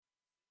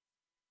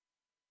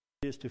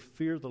is to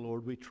fear the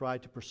Lord, we try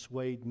to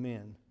persuade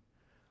men.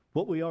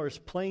 What we are is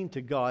plain to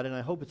God, and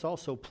I hope it's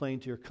also plain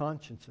to your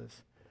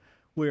consciences.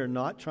 We are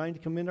not trying to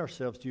commend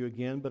ourselves to you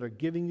again, but are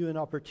giving you an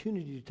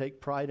opportunity to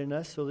take pride in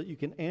us so that you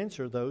can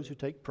answer those who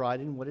take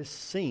pride in what is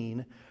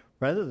seen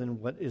rather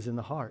than what is in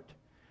the heart.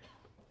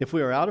 If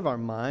we are out of our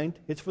mind,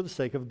 it's for the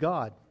sake of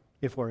God.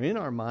 If we're in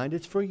our mind,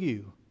 it's for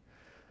you.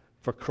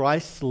 For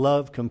Christ's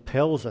love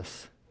compels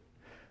us,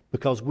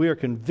 because we are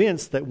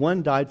convinced that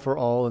one died for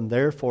all, and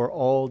therefore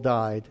all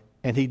died.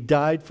 And he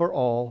died for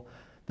all,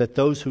 that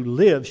those who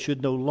live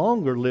should no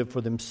longer live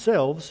for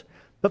themselves,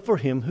 but for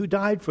him who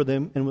died for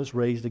them and was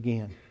raised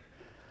again.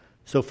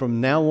 So from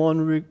now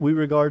on, we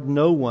regard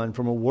no one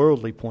from a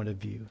worldly point of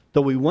view. Though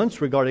we once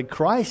regarded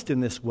Christ in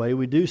this way,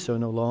 we do so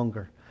no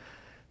longer.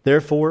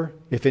 Therefore,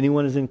 if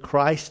anyone is in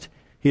Christ,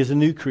 he is a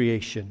new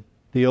creation.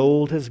 The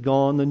old has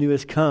gone, the new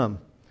has come.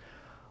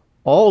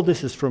 All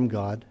this is from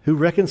God, who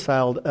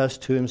reconciled us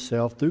to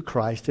himself through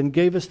Christ and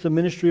gave us the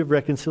ministry of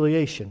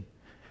reconciliation.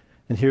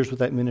 And here's what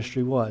that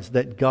ministry was,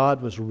 that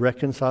God was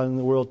reconciling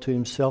the world to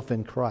himself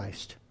in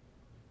Christ,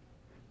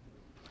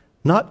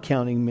 not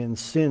counting men's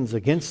sins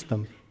against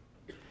them.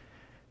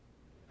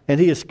 And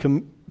he has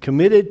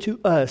committed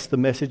to us the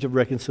message of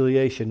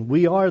reconciliation.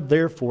 We are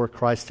therefore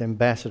Christ's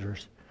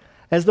ambassadors,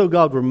 as though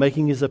God were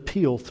making his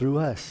appeal through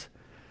us.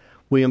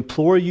 We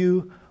implore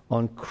you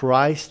on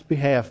Christ's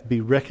behalf,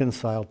 be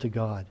reconciled to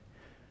God.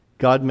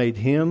 God made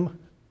him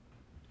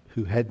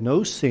who had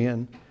no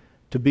sin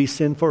to be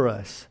sin for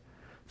us,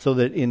 so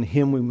that in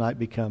him we might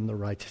become the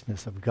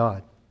righteousness of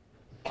God.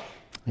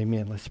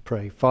 Amen. Let's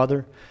pray.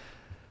 Father,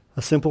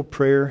 a simple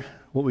prayer.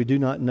 What we do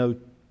not know,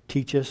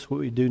 teach us. What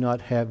we do not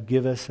have,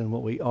 give us. And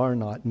what we are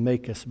not,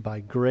 make us by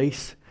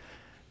grace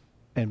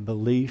and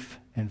belief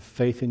and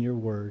faith in your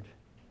word.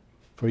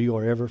 For you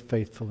are ever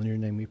faithful. In your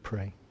name we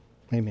pray.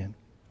 Amen.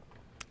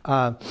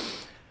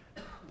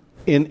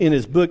 In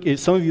his book,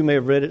 some of you may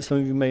have read it, some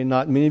of you may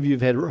not. Many of you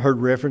have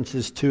heard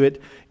references to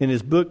it. In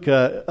his book,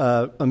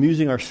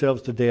 Amusing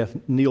Ourselves to Death,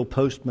 Neil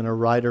Postman, a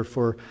writer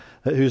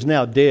who's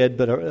now dead,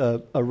 but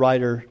a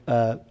writer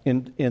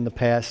in the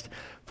past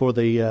for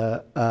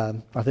the,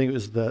 I think it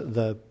was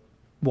the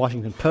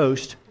Washington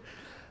Post,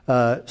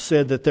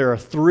 said that there are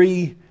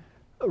 3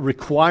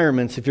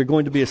 requirements if you're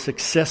going to be a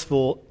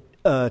successful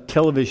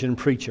television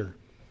preacher.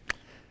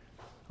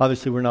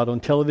 Obviously, we're not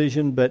on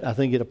television, but I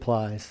think it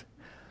applies.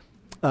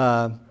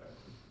 The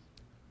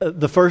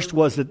first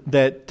was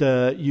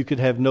that you could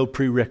have no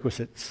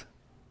prerequisites.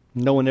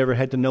 No one ever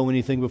had to know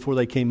anything before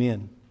they came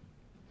in.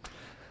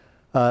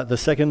 The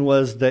second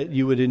was that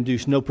you would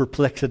induce no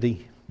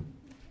perplexity.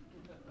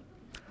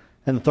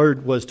 And the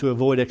third was to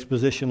avoid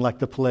exposition like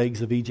the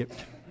plagues of Egypt.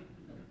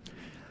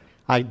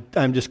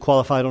 I'm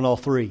disqualified on all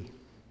 3.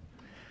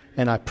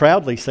 And I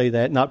proudly say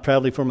that, not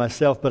proudly for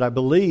myself, but I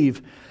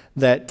believe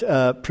that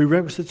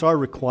prerequisites are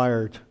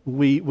required.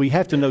 We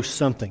have to know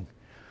something.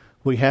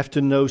 We have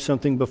to know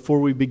something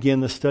before we begin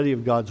the study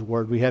of God's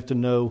Word. We have to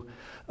know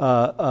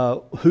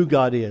who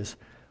God is,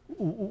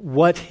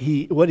 what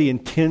He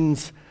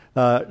intends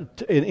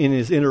in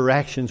His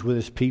interactions with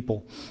His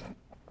people.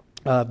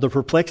 The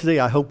perplexity,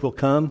 I hope, will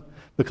come,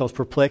 because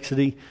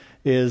perplexity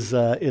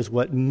is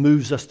what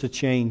moves us to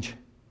change.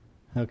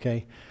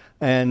 Okay,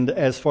 and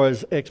as far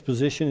as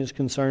exposition is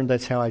concerned,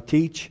 that's how I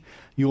teach.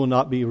 You will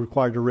not be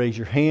required to raise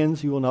your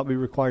hands. You will not be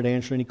required to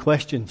answer any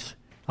questions.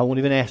 I won't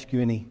even ask you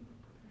any.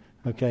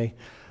 Okay?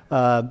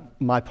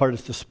 My part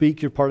is to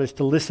speak. Your part is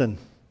to listen.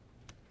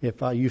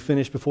 If you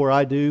finish before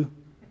I do,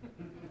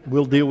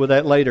 we'll deal with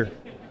that later.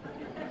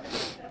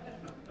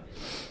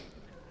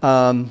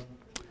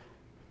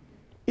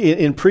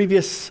 In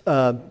previous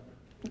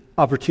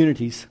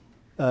opportunities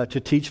to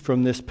teach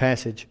from this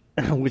passage,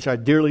 which I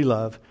dearly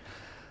love,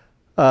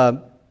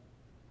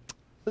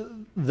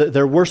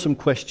 there were some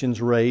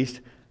questions raised.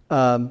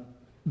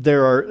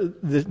 There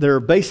are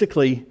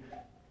basically,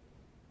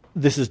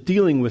 this is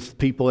dealing with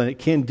people, and it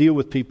can deal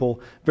with people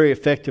very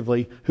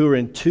effectively who are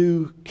in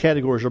 2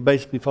 categories, or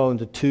basically fall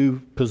into 2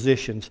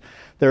 positions.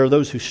 There are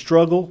those who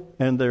struggle,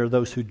 and there are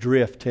those who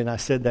drift. And I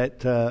said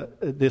that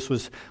this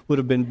would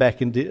have been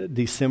back in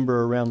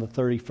December, around the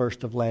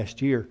 31st of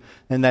last year.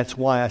 And that's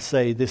why I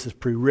say this is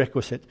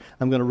prerequisite.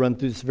 I'm going to run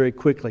through this very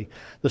quickly.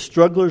 The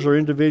strugglers are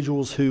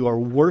individuals who are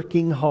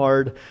working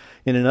hard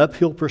in an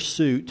uphill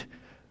pursuit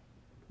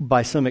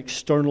by some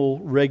external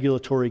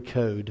regulatory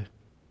code.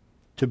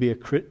 They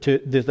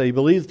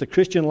believe that the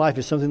Christian life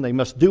is something they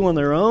must do on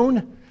their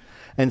own,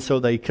 and so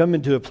they come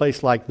into a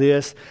place like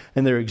this,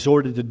 and they're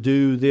exhorted to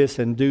do this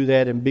and do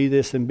that and be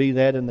this and be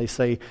that, and they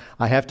say,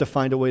 I have to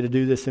find a way to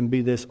do this and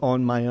be this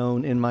on my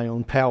own, in my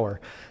own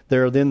power.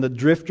 There are then the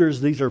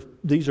drifters. These are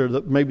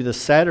maybe the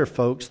sadder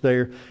folks.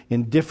 They're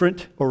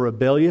indifferent or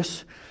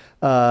rebellious.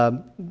 They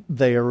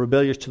are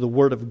rebellious to the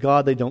Word of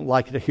God. They don't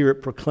like to hear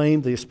it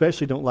proclaimed. They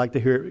especially don't like to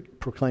hear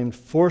it proclaimed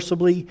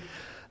forcibly.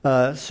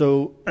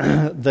 So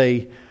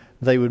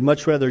they would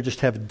much rather just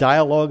have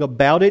dialogue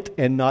about it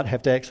and not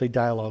have to actually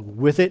dialogue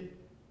with it.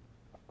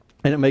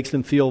 And it makes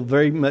them feel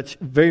very much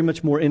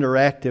more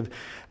interactive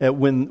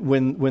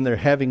when they're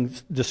having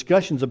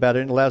discussions about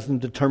it. And allows them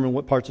to determine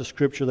what parts of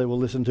Scripture they will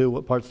listen to,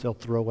 what parts they'll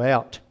throw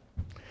out.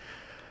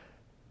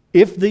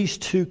 If these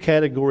two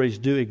categories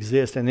do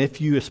exist, and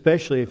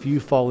especially if you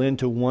fall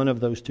into one of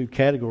those two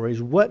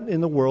categories, what in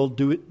the world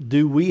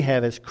do we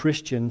have as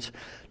Christians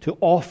to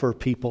offer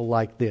people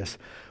like this?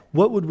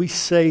 What would we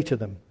say to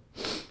them?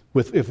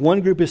 If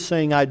one group is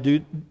saying, I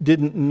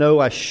didn't know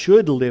I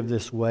should live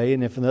this way,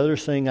 and if another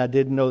is saying, I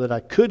didn't know that I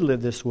could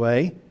live this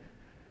way,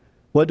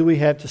 what do we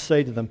have to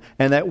say to them?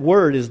 And that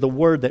word is the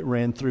word that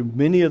ran through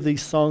many of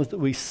these songs that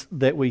we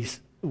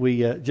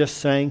just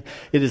sang.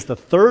 It is the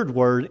third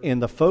word in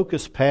the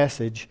focus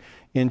passage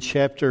in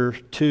chapter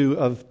 2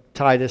 of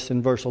Titus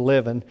in verse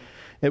 11,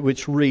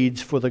 which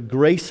reads, "For the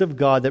grace of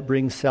God that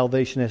brings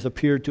salvation has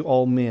appeared to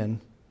all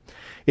men."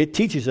 It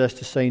teaches us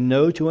to say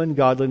no to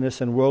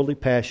ungodliness and worldly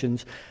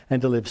passions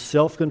and to live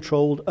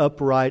self-controlled,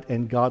 upright,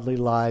 and godly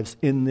lives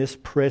in this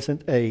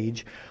present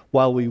age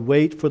while we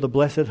wait for the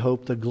blessed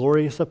hope, the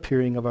glorious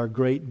appearing of our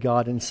great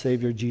God and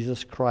Savior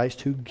Jesus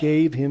Christ, who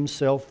gave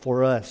Himself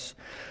for us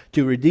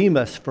to redeem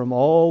us from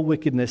all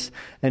wickedness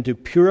and to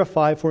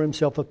purify for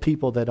Himself a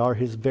people that are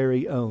His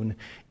very own,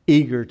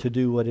 eager to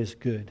do what is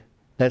good.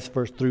 That's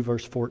through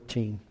verse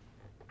 14.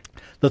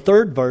 The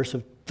third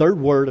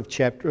word of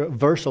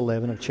verse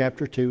 11 of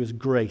chapter 2 is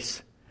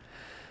grace.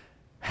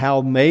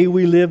 How may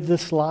we live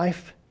this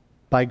life?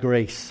 By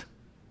grace.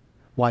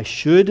 Why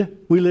should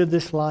we live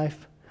this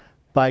life?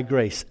 By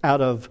grace.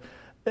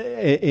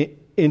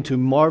 Into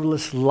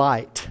marvelous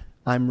light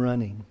I'm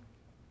running.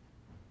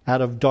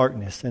 Out of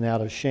darkness and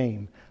out of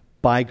shame.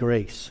 By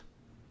grace.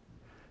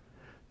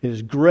 It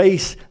is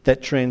grace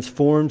that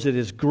transforms. It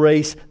is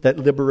grace that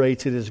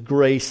liberates. It is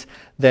grace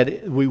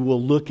that we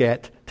will look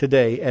at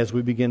today as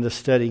we begin to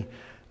study.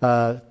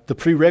 The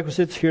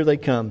prerequisites, here they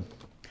come.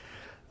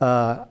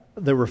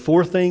 There were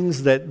four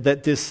things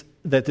that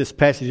this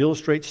passage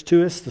illustrates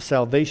to us. The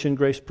salvation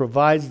grace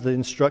provides, the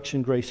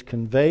instruction grace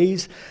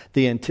conveys,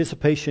 the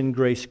anticipation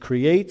grace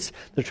creates,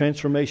 the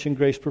transformation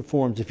grace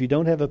performs. If you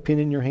don't have a pen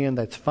in your hand,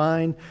 that's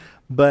fine,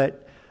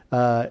 but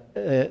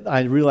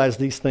I realize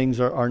these things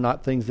are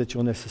not things that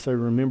you'll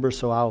necessarily remember,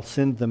 so I'll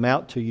send them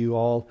out to you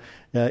all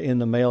in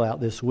the mail out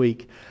this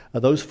week.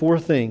 Those four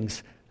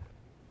things,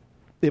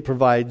 it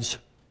provides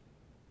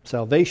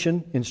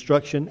salvation,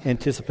 instruction,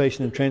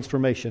 anticipation, and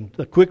transformation.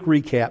 A quick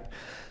recap.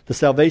 The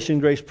salvation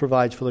grace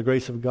provides, for the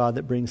grace of God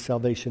that brings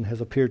salvation has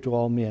appeared to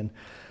all men.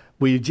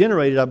 We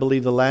generated, I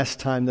believe the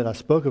last time that I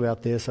spoke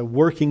about this, a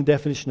working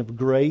definition of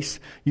grace.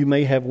 You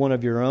may have one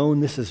of your own.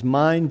 This is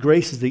mine.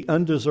 Grace is the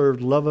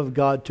undeserved love of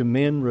God to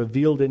men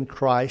revealed in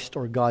Christ,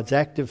 or God's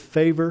active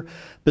favor,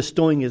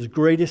 bestowing His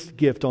greatest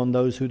gift on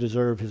those who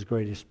deserve His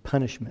greatest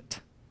punishment.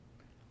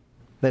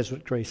 That's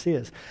what grace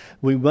is.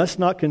 We must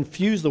not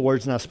confuse the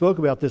words, and I spoke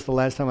about this the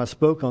last time I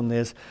spoke on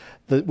this,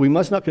 that we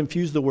must not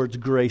confuse the words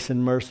grace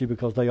and mercy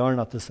because they are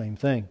not the same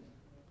thing.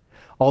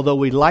 Although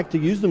we like to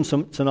use them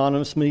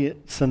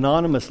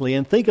synonymously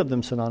and think of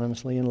them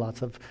synonymously in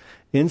lots of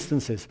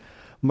instances.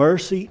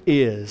 Mercy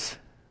is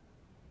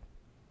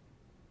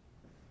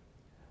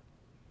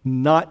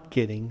not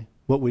getting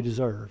what we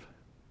deserve.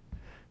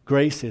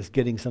 Grace is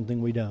getting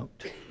something we don't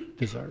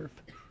deserve.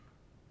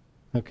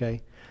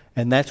 Okay?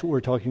 And that's what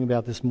we're talking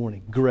about this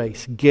morning.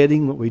 Grace,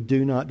 getting what we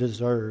do not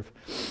deserve.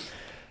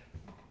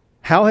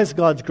 How has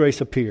God's grace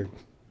appeared?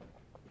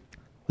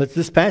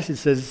 This passage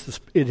says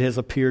it has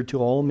appeared to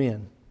all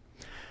men.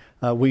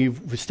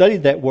 We've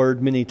studied that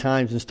word many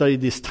times and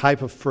studied this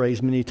type of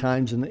phrase many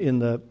times in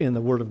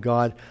the Word of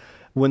God.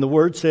 When the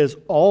word says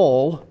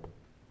all,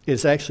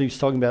 it's actually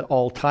talking about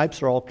all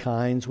types or all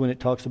kinds. When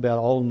it talks about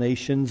all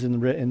nations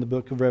in the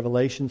book of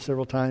Revelation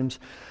several times,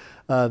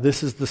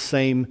 this is the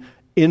same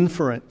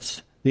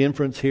inference. The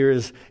inference here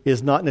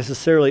is not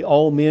necessarily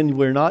all men.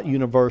 We're not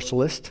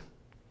universalist.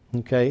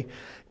 Okay?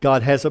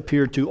 God has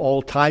appeared to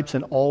all types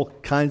and all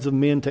kinds of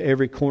men to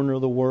every corner of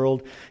the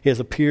world. He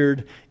has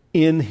appeared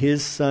in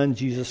His Son,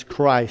 Jesus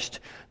Christ.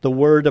 The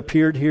word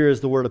appeared here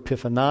is the word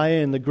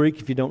epiphania in the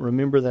Greek, if you don't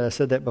remember that I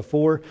said that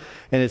before.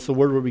 And it's the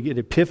word where we get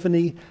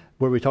epiphany,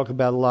 where we talk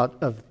about a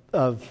lot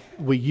of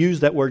we use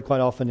that word quite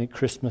often at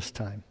Christmas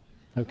time.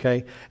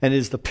 Okay? And it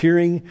is the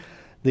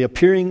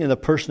appearing in the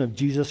person of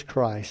Jesus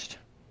Christ.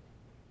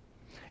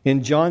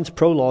 In John's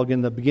prologue,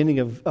 in the beginning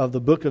of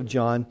the book of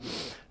John,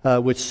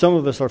 which some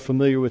of us are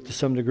familiar with to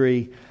some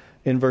degree,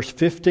 in verse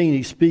 15,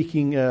 he's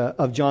speaking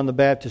of John the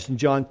Baptist, and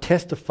John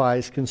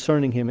testifies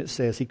concerning him, it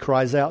says. He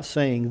cries out,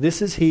 saying,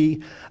 "This is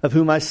he of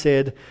whom I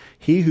said,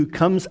 he who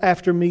comes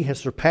after me has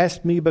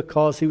surpassed me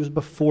because he was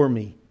before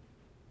me.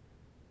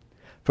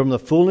 From the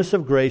fullness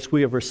of grace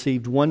we have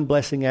received one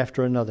blessing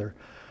after another.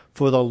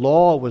 For the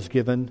law was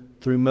given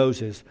through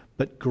Moses,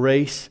 but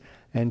grace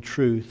and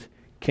truth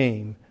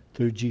came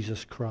through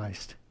Jesus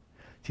Christ."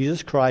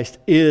 Jesus Christ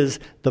is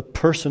the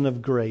person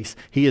of grace.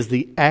 He is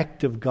the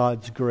act of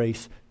God's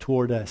grace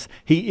toward us.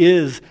 He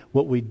is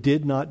what we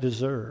did not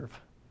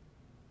deserve.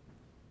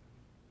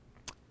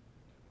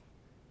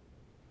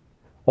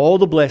 All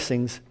the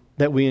blessings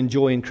that we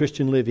enjoy in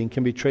Christian living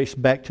can be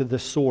traced back to the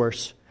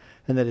source,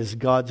 and that is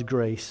God's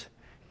grace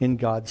in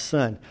God's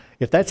Son.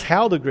 If that's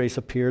how the grace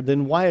appeared,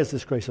 then why has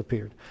this grace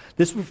appeared?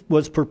 This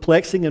was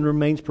perplexing and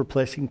remains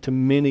perplexing to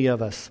many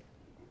of us.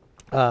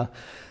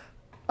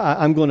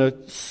 I'm going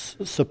to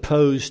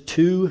suppose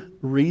two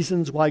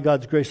reasons why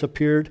God's grace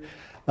appeared.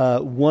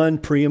 One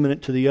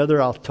preeminent to the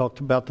other. I'll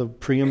talk about the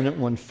preeminent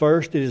one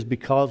first. It is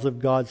because of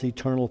God's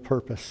eternal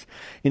purpose.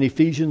 In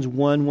Ephesians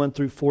 1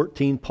 through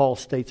 14, Paul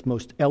states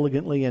most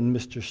elegantly, and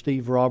Mr.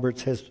 Steve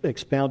Roberts has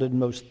expounded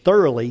most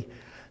thoroughly,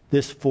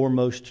 this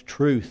foremost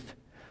truth.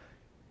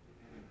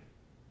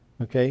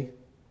 Okay?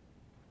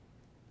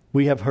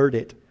 We have heard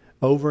it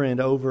over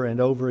and over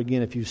and over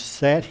again. If you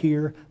sat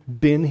here,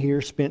 been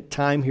here, spent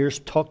time here,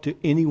 talked to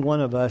any one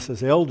of us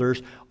as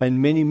elders,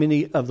 and many,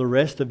 many of the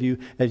rest of you,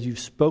 as you've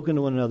spoken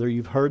to one another,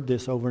 you've heard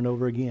this over and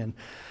over again.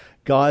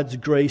 God's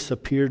grace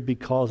appeared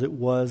because it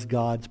was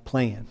God's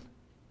plan.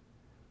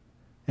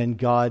 And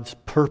God's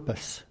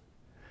purpose,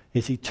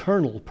 His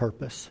eternal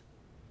purpose,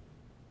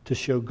 to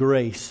show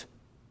grace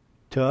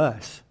to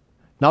us.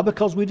 Not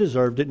because we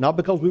deserved it, not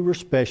because we were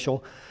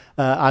special.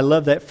 I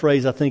love that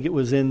phrase. I think it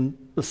was in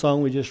the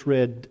song we just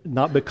read,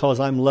 not because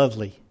I'm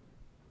lovely,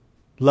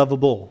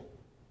 lovable.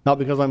 Not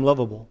because I'm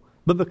lovable,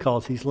 but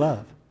because He's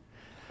love.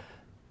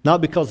 Not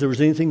because there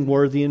was anything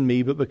worthy in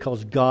me, but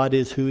because God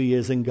is who He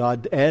is. And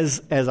God,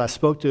 as I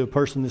spoke to a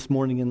person this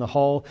morning in the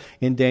hall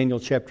in Daniel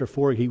chapter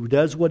 4, He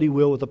does what He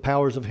will with the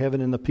powers of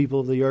heaven and the people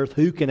of the earth.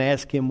 Who can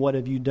ask Him, what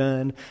have you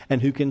done?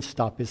 And who can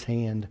stop His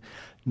hand?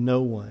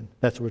 No one.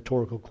 That's a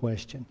rhetorical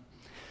question.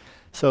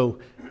 So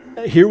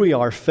here we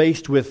are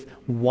faced with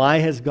why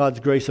has God's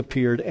grace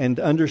appeared, and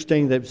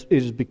understanding that it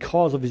is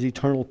because of His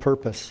eternal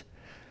purpose.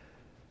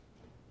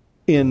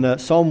 In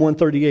Psalm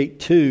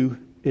 138:2,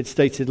 it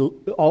states it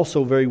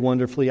also very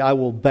wonderfully, I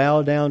will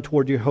bow down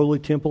toward your holy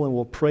temple and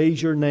will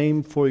praise your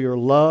name for your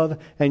love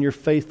and your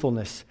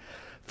faithfulness.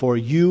 For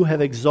you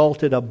have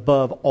exalted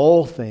above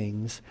all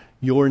things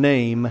your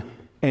name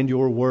and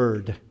your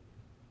word.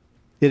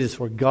 It is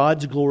for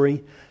God's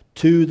glory,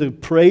 to the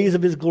praise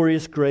of His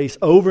glorious grace,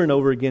 over and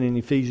over again in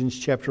Ephesians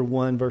chapter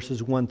 1,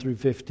 verses 1 through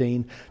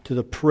 15, to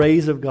the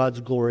praise of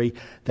God's glory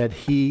that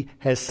He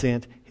has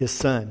sent His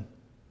Son.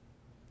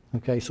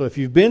 Okay, so if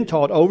you've been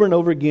taught over and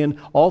over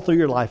again all through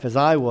your life, as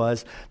I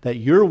was, that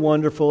you're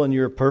wonderful and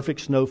you're a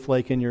perfect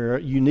snowflake and you're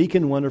unique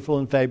and wonderful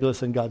and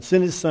fabulous and God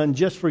sent His Son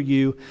just for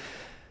you,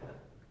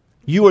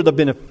 you are the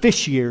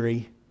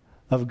beneficiary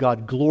of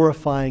God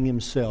glorifying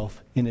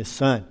Himself in His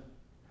Son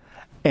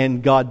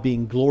and God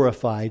being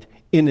glorified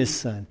in His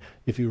Son.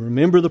 If you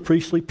remember the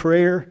priestly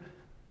prayer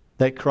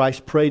that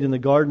Christ prayed in the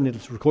garden,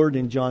 it's recorded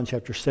in John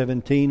chapter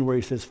 17 where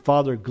He says,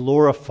 Father,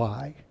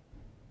 glorify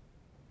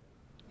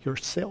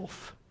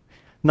yourself.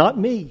 Not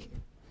me,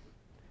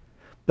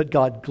 but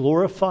God,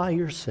 glorify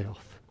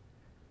yourself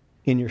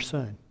in your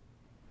Son.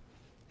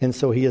 And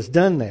so He has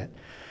done that.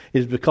 It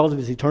is because of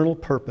His eternal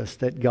purpose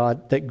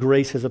that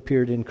grace has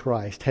appeared in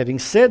Christ. Having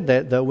said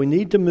that, though, we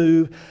need to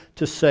move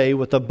to say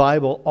what the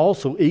Bible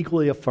also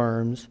equally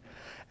affirms,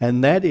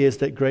 and that is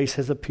that grace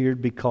has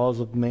appeared because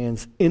of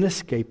man's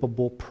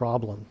inescapable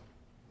problem.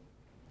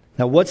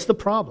 Now, what's the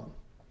problem?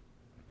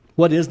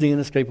 What is the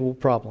inescapable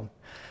problem?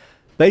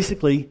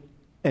 Basically,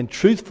 and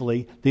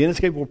truthfully, the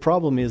inescapable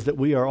problem is that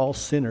we are all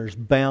sinners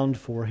bound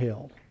for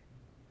hell.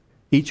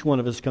 Each one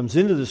of us comes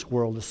into this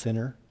world a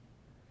sinner.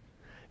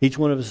 Each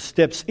one of us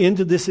steps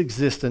into this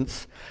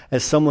existence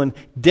as someone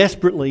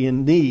desperately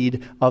in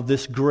need of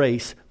this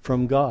grace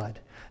from God.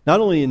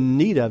 Not only in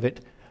need of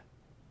it,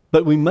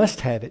 but we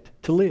must have it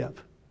to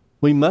live.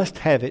 We must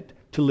have it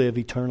to live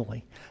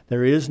eternally.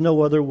 There is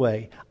no other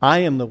way. I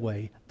am the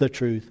way, the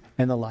truth,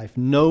 and the life.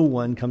 No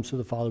one comes to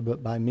the Father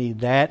but by me.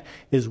 That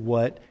is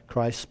what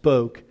Christ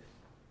spoke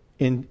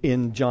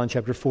in John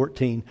chapter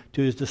 14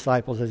 to His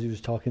disciples as He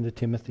was talking to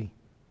Timothy.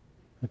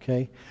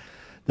 Okay?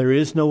 There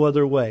is no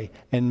other way.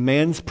 And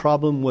man's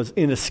problem was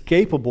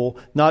inescapable,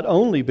 not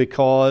only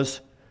because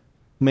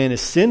man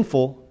is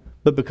sinful,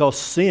 but because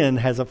sin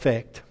has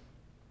effect.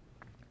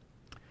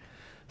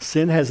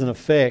 Sin has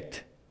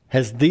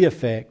the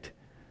effect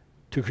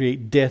to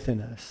create death in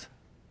us.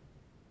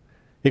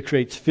 It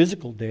creates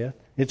physical death.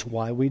 It's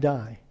why we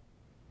die.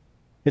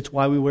 It's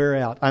why we wear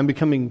out. I'm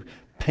becoming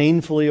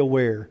painfully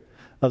aware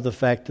of the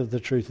fact of the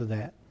truth of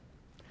that.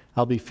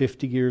 I'll be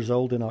 50 years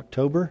old in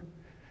October,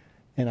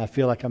 and I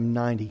feel like I'm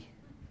 90.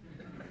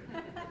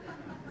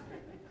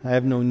 I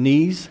have no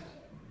knees.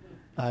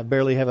 I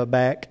barely have a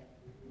back.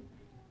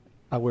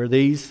 I wear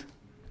these.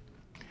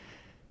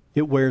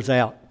 It wears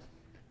out.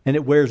 And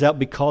it wears out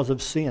because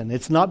of sin.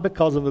 It's not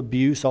because of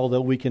abuse,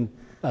 although we can,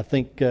 I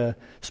think,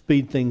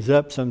 speed things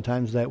up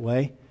sometimes that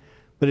way.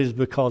 But it is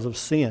because of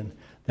sin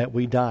that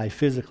we die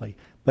physically.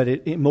 But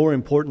it more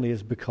importantly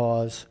is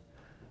because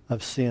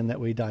of sin that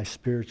we die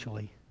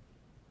spiritually.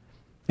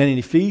 And in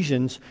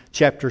Ephesians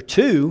chapter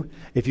 2,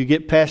 if you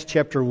get past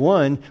chapter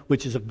 1,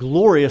 which is a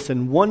glorious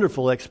and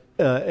wonderful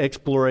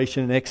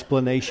exploration and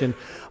explanation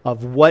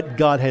of what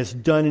God has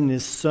done in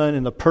His Son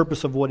and the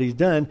purpose of what He's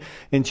done,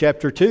 in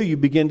chapter 2 you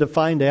begin to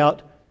find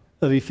out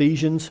of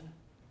Ephesians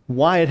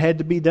why it had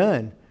to be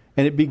done.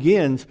 And it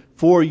begins,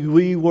 for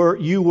you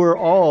were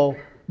all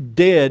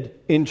dead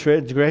in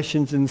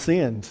transgressions and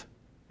sins.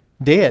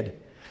 Dead.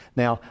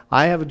 Now,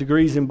 I have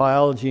degrees in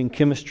biology and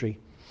chemistry.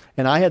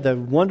 And I had the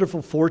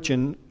wonderful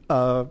fortune,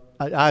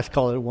 I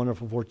call it a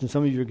wonderful fortune.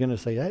 Some of you are going to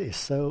say, that is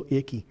so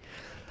icky.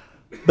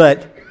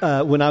 But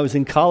when I was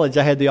in college,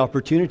 I had the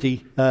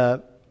opportunity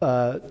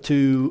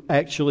to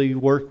actually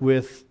work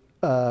with,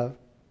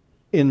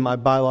 in my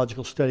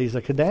biological studies,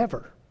 a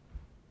cadaver.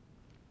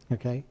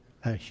 Okay?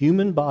 A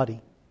human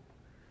body.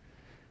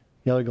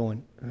 Y'all are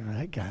going,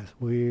 that guy's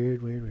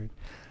weird.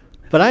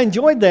 But I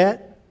enjoyed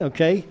that,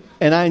 okay?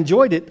 And I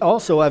enjoyed it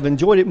also. I've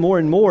enjoyed it more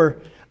and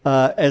more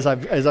as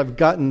I've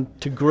gotten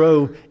to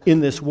grow in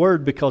this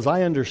word, because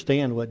I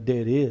understand what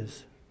dead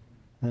is,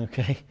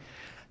 okay?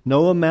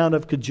 No amount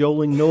of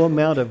cajoling, no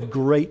amount of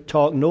great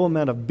talk, no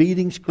amount of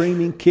beating,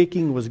 screaming,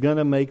 kicking was going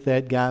to make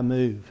that guy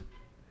move.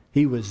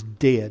 He was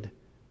dead.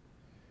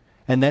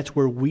 And that's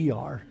where we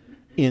are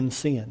in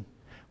sin.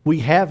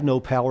 We have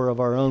no power of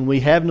our own. We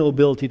have no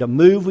ability to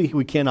move.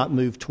 We cannot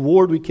move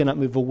toward. We cannot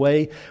move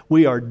away.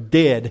 We are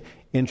dead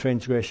in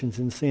transgressions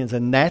and sins.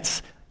 And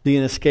that's the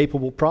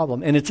inescapable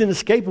problem. And it's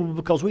inescapable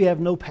because we have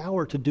no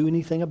power to do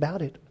anything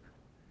about it.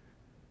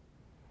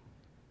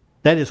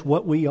 That is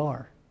what we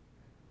are.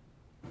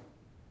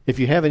 If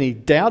you have any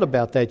doubt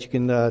about that, you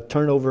can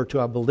turn over to,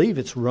 I believe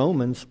it's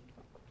Romans,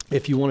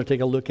 if you want to take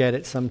a look at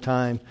it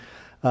sometime.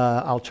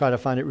 I'll try to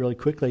find it really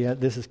quickly.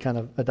 This is kind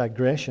of a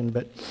digression,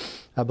 but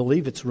I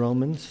believe it's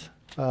Romans.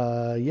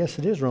 Yes,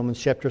 it is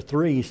Romans chapter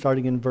 3,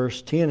 starting in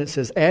verse 10. It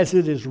says, as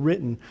it is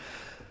written,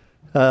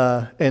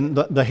 and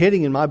the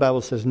heading in my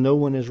Bible says, no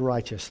one is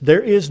righteous.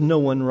 There is no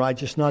one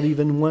righteous, not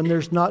even one.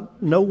 There's no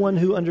one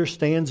who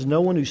understands,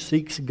 no one who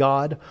seeks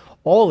God.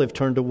 All have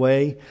turned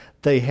away.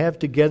 They have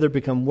together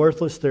become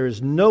worthless. There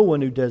is no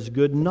one who does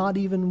good, not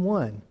even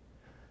one.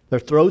 Their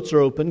throats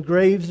are open,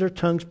 graves, their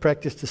tongues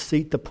practice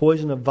deceit. The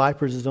poison of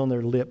vipers is on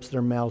their lips.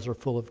 Their mouths are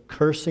full of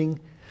cursing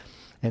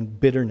and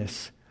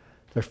bitterness.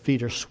 Their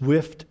feet are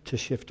swift to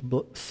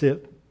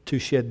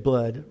shed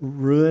blood.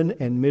 Ruin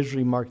and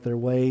misery mark their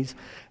ways,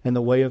 and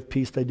the way of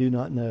peace they do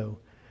not know.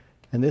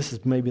 And this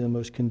is maybe the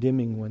most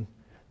condemning one.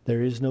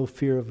 There is no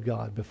fear of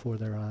God before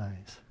their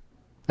eyes.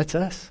 That's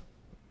us.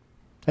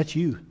 That's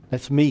you.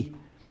 That's me.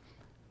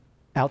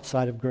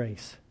 Outside of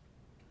grace.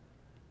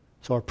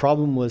 So our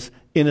problem was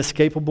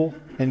inescapable,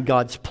 and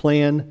God's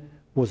plan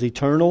was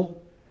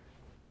eternal.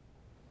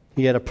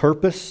 He had a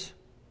purpose,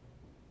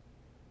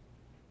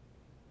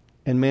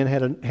 and man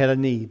had a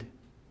need.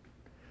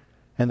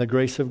 And the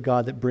grace of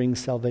God that brings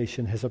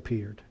salvation has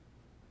appeared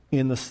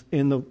in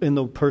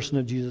the person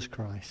of Jesus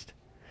Christ.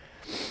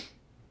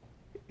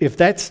 If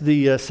that's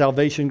the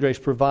salvation grace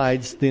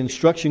provides, the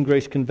instruction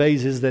grace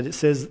conveys is that it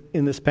says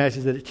in this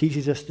passage that it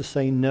teaches us to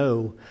say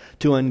no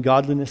to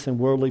ungodliness and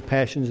worldly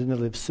passions and to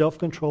live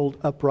self-controlled,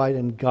 upright,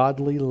 and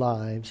godly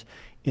lives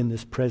in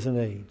this present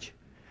age.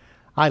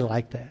 I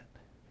like that.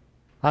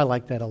 I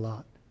like that a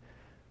lot.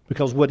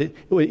 Because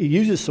it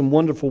uses some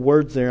wonderful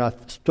words there. I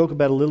spoke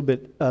about a little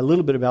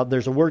bit about.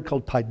 There's a word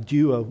called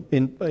paiduo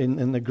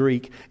in the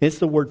Greek. It's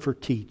the word for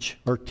teach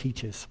or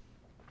teaches.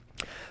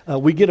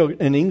 We get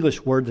an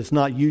English word that's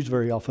not used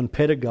very often,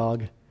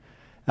 pedagogue,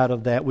 out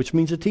of that, which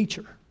means a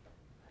teacher.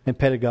 And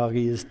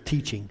pedagogy is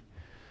teaching.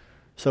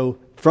 So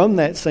from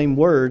that same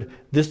word,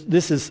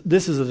 this is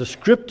a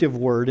descriptive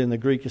word in the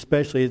Greek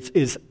especially.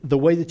 It's the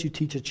way that you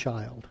teach a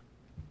child,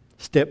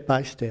 step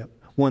by step,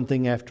 one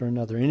thing after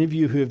another. Any of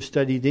you who have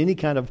studied any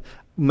kind of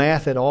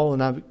math at all,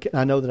 and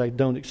I know that I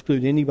don't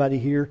exclude anybody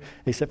here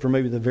except for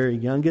maybe the very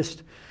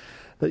youngest,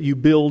 that you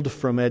build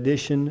from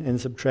addition and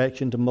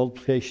subtraction to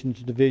multiplication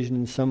to division,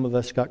 and some of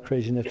us got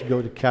crazy enough to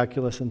go to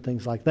calculus and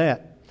things like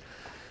that.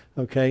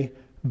 Okay?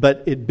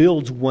 But it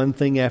builds one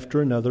thing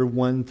after another,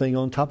 one thing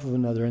on top of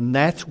another, and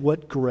that's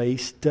what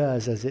grace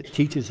does as it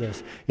teaches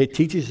us. It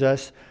teaches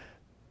us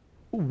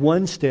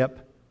one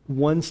step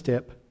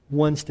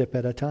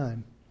at a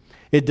time.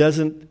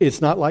 It's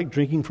not like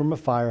drinking from a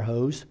fire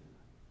hose.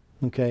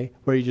 Okay,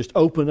 where you just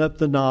open up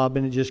the knob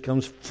and it just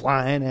comes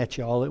flying at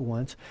you all at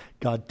once.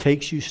 God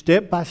takes you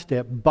step by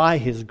step by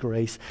His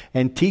grace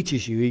and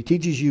teaches you. He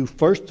teaches you,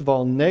 first of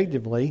all,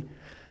 negatively,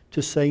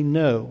 to say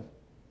no.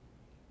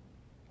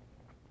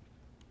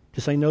 To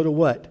say no to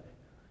what?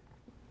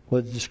 Well,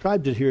 it's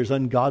described it here as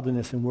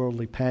ungodliness and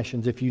worldly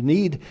passions. If you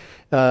need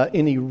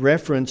any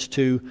reference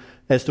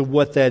as to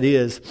what that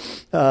is,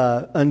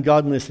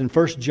 ungodliness in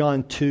 1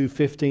 John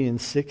 2:15 and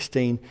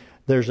 16,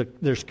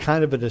 there's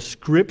kind of a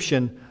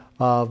description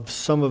of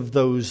some of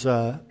those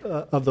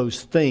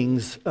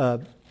things,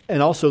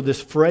 and also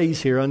this phrase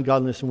here,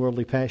 ungodliness and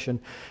worldly passion,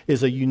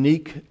 is a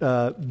unique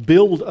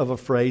build of a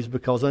phrase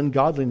because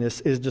ungodliness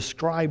is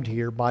described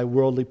here by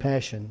worldly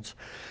passions.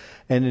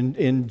 And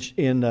in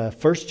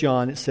 1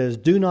 John it says,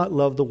 "Do not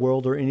love the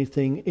world or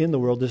anything in the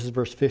world." This is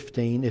verse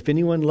 15. "If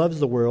anyone loves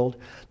the world,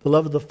 the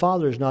love of the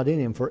Father is not in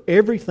him. For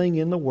everything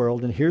in the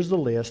world," and here's the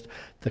list,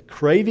 "the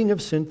craving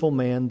of sinful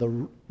man,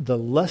 the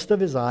lust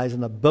of his eyes,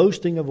 and the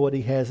boasting of what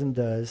he has and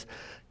does,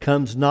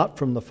 comes not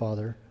from the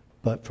Father,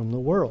 but from the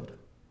world.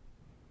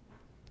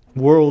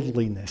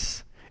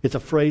 Worldliness. It's a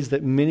phrase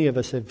that many of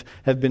us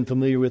have been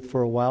familiar with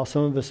for a while.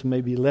 Some of us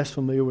may be less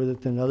familiar with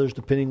it than others,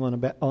 depending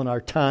on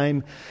our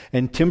time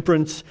and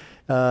temperance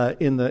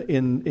in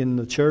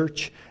the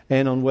church,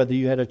 and on whether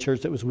you had a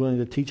church that was willing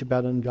to teach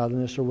about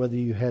ungodliness or whether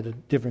you had a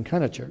different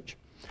kind of church.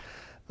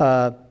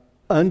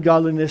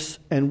 Ungodliness,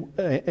 and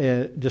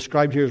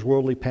described here as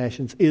worldly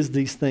passions, is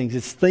these things.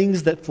 It's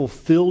things that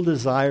fulfill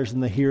desires in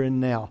the here and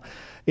now,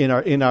 in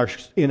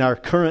our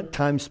current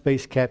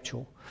time-space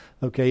capsule.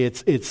 Okay,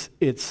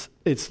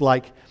 it's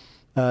like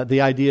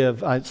the idea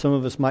of, some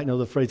of us might know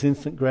the phrase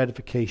instant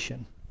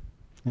gratification.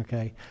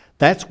 Okay,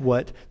 that's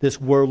what this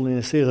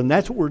worldliness is, and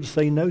that's what we're to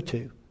say no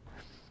to.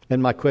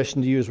 And my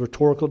question to you is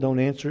rhetorical. Don't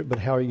answer it, but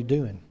how are you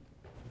doing?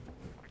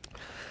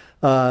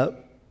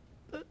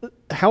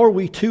 How are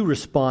we to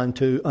respond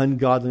to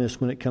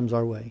ungodliness when it comes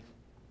our way?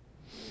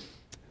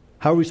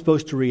 How are we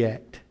supposed to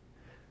react?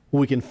 Well,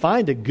 we can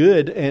find a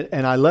good,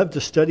 and I love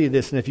to study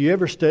this. And if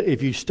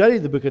you study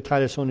the book of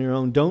Titus on your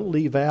own, don't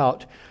leave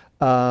out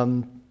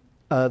the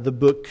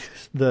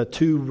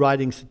two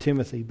writings to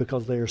Timothy,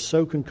 because they are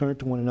so concurrent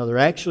to one another.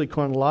 Actually,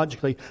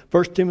 chronologically,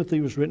 1 Timothy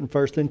was written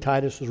first, then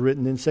Titus was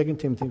written, then 2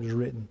 Timothy was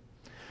written.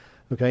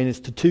 Okay, and it's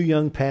to two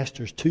young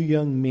pastors, two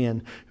young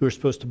men who are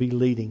supposed to be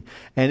leading.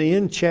 And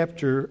in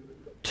chapter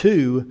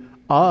 2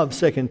 of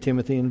 2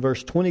 Timothy, in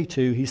verse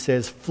 22, he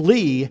says,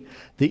 "Flee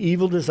the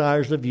evil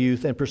desires of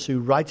youth and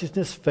pursue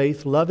righteousness,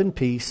 faith, love, and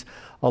peace,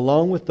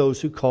 along with those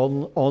who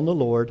call on the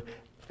Lord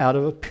out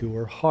of a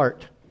pure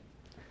heart."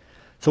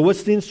 So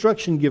what's the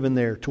instruction given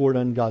there toward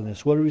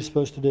ungodliness? What are we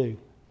supposed to do?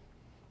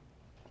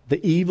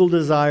 The evil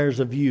desires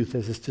of youth,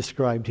 as it's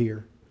described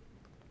here.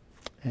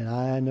 And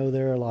I know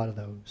there are a lot of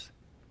those.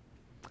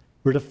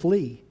 We're to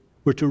flee.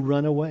 We're to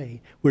run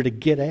away. We're to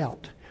get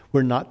out.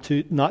 We're not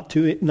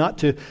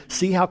to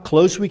see how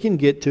close we can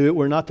get to it.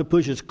 We're not to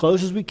push as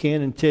close as we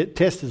can and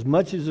test as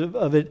much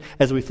of it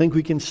as we think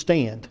we can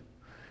stand.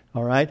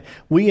 All right?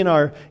 We in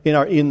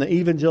the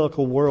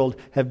evangelical world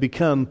have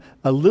become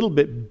a little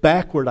bit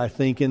backward, I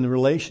think, in the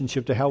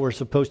relationship to how we're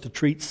supposed to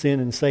treat sin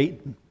and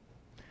Satan.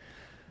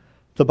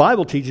 The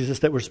Bible teaches us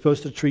that we're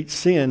supposed to treat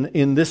sin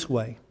in this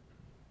way.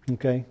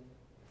 Okay?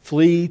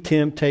 Flee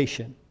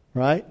temptation,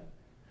 right?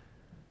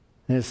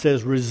 And it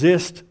says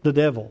resist the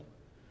devil.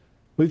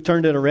 We've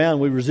turned it around.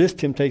 We resist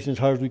temptation as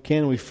hard as we can,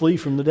 and we flee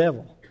from the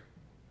devil.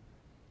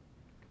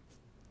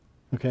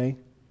 Okay?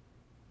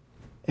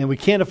 And we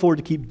can't afford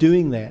to keep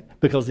doing that,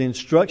 because the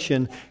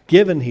instruction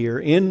given here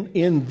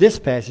in this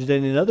passage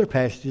and in other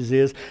passages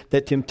is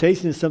that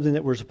temptation is something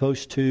that we're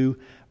supposed to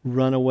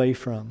run away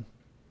from.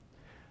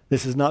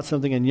 This is not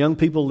something, and young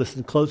people,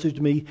 listen closely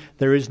to me,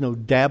 there is no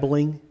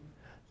dabbling.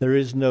 There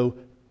is no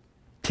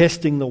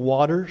testing the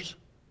waters.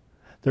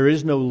 There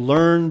is no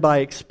learn by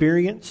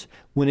experience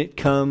when it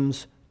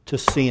comes to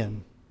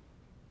sin.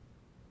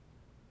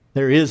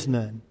 There is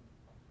none.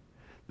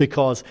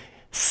 Because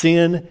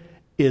sin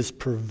is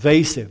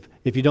pervasive.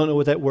 If you don't know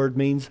what that word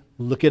means,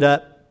 look it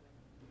up.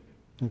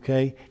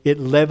 Okay? It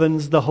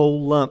leavens the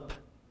whole lump,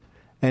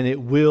 and it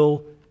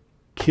will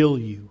kill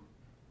you.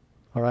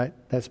 All right?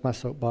 That's my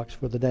soapbox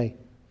for the day.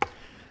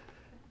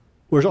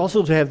 We're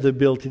also to have the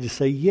ability to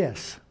say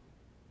yes.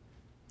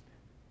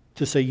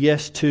 To say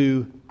yes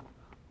to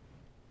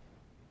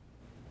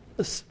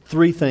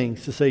three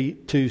things. To say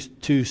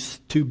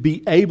to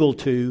be able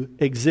to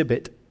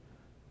exhibit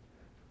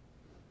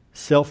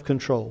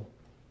self-control.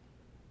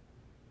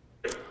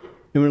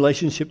 In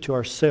relationship to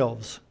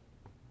ourselves,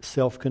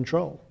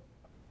 self-control.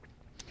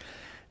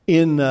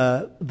 In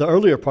the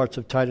earlier parts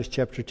of Titus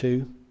chapter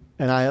 2,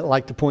 and I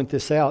like to point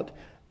this out,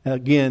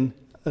 again,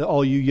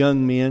 all you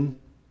young men,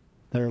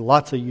 there are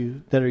lots of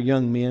you that are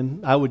young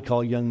men, I would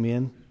call young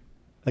men,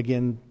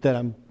 again, that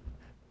I'm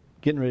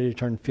getting ready to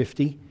turn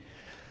 50.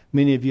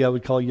 Many of you I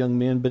would call young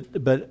men,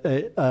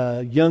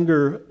 but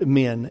younger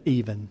men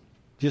even,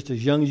 just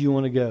as young as you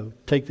want to go,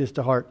 take this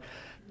to heart.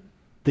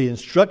 The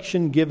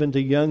instruction given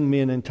to young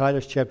men in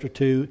Titus chapter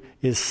 2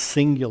 is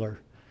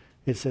singular.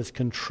 It says,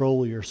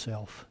 control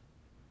yourself.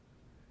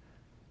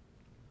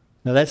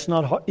 Now that's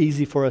not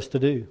easy for us to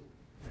do.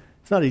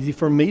 It's not easy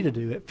for me to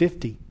do at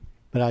 50.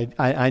 But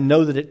I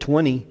know that at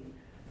 20,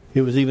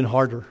 it was even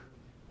harder.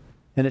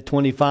 And at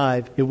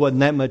 25, it wasn't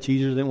that much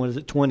easier than it was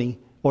at 20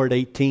 or at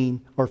 18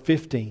 or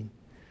 15.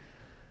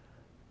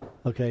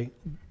 Okay?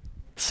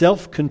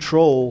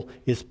 Self-control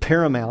is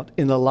paramount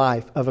in the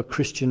life of a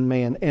Christian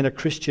man and a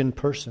Christian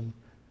person,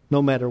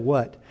 no matter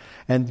what.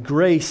 And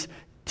grace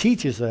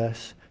teaches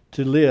us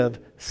to live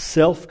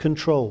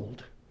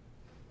self-controlled,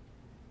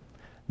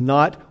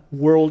 not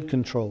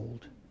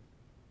world-controlled,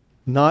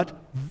 not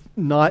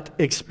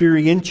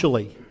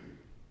experientially,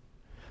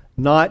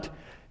 not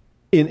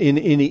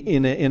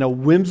in a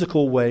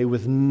whimsical way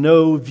with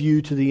no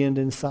view to the end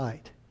in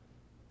sight.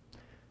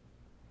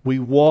 We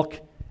walk,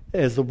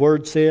 as the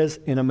word says,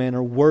 in a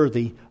manner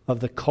worthy of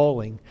the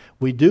calling.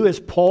 We do as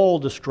Paul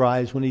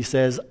describes when he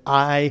says,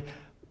 I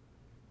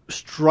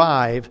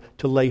strive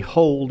to lay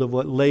hold of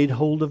what laid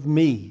hold of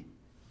me.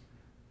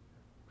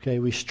 Okay,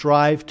 we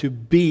strive to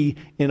be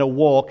in a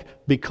walk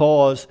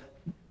because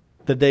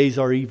the days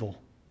are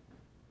evil.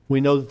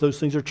 We know that those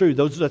things are true.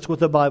 That's what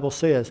the Bible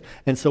says.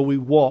 And so we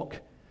walk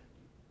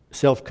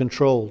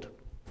self-controlled.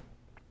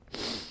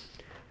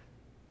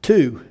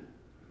 2,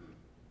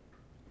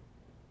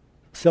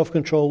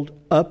 self-controlled,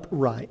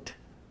 upright.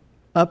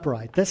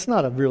 Upright. That's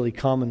not a really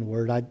common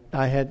word.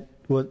 I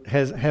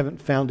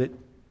haven't found it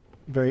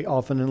very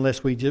often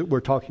unless we're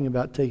talking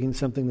about taking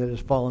something that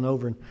has fallen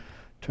over and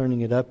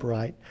turning it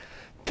upright.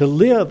 To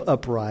live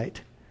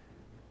upright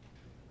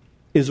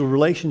is a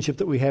relationship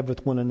that we have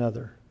with one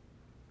another.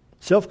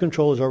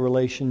 Self-control is our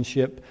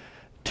relationship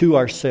to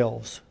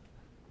ourselves.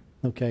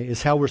 Okay,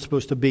 it's how we're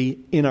supposed to be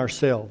in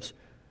ourselves.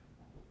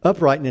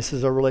 Uprightness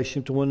is our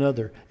relationship to one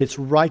another. It's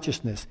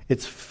righteousness.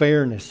 It's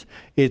fairness.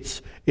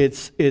 It's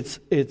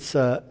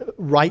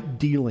right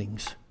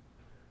dealings.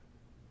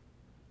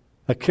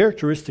 A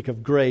characteristic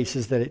of grace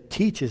is that it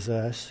teaches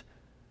us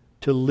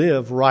to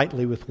live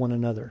rightly with one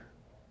another.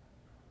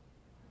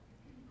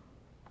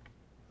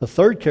 The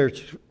third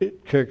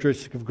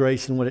characteristic of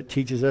grace and what it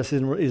teaches us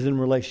is in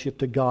relationship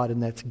to God,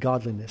 and that's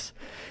godliness.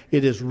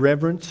 It is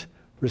reverence,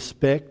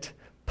 respect,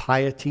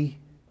 piety,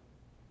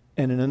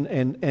 and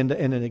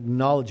an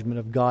acknowledgement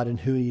of God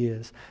and who He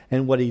is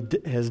and what He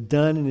has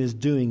done and is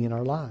doing in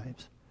our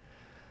lives.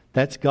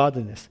 That's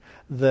godliness.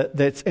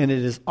 And it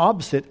is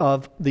opposite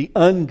of the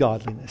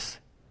ungodliness.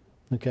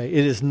 Okay,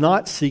 it is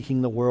not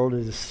seeking the world;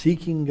 it is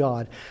seeking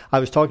God. I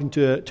was talking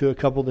to a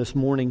couple this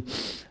morning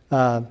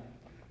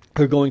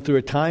who are going through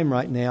a time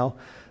right now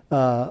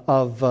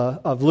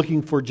of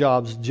looking for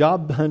jobs.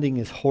 Job hunting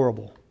is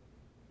horrible,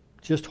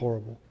 just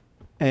horrible,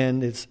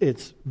 and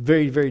it's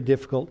very, very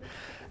difficult.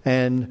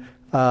 And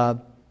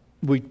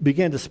we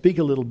began to speak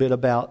a little bit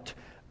about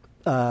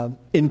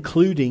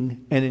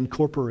including and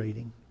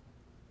incorporating.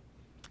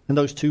 And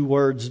those two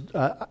words,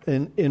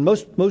 in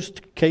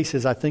most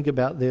cases, I think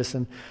about this,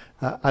 and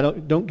I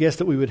don't guess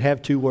that we would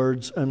have two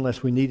words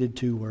unless we needed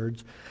two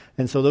words.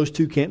 And so those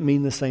two can't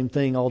mean the same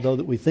thing, although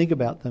that we think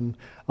about them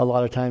a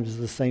lot of times as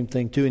the same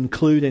thing, to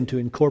include and to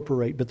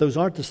incorporate. But those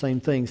aren't the same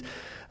things.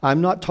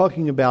 I'm not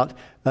talking about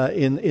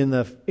in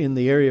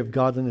the area of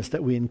godliness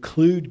that we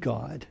include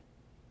God,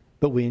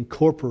 but we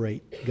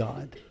incorporate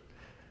God.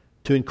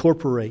 To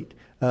incorporate.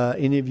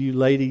 Any of you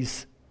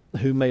ladies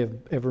who may have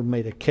ever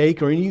made a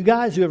cake, or any of you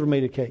guys who ever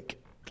made a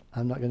cake.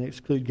 I'm not going to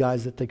exclude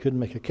guys that they couldn't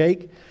make a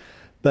cake,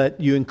 but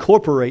you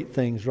incorporate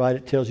things, right?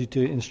 It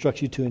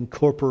instructs you to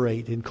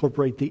incorporate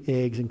the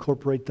eggs,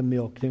 incorporate the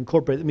milk. To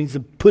incorporate, it means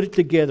to put it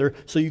together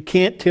so you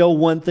can't tell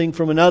one thing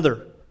from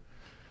another.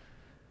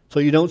 So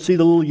you don't see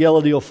the little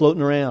yellow deal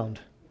floating around.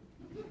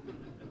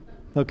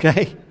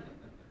 Okay?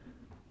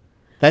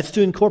 That's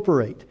to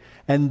incorporate.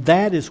 And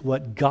that is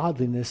what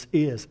godliness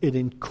is. It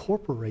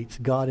incorporates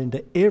God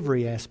into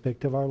every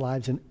aspect of our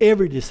lives, in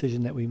every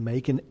decision that we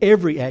make, in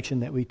every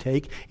action that we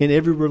take, in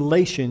every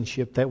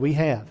relationship that we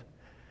have.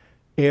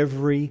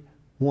 Every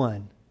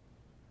one.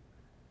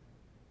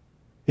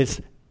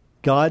 It's,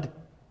 God,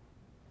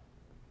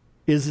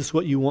 is this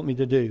what you want me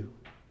to do?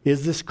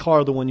 Is this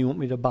car the one you want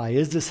me to buy?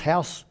 Is this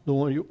house the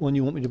one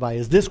you want me to buy?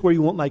 Is this where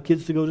you want my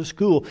kids to go to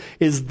school?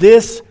 Is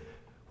this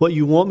what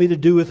you want me to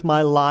do with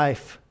my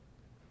life?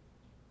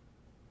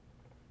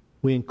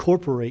 We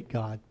incorporate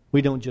God.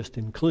 We don't just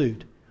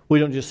include. We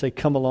don't just say,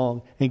 come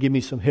along and give me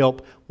some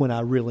help when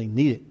I really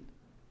need it.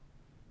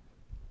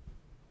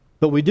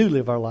 But we do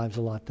live our lives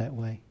a lot that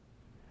way.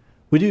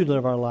 We do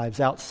live our lives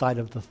outside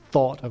of the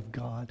thought of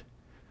God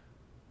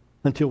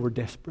until we're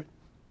desperate.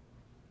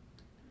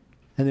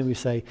 And then we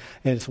say,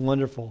 and it's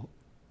wonderful,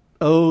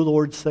 oh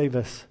Lord, save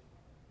us.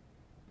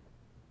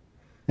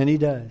 And He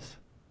does,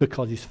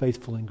 because He's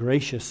faithful and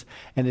gracious.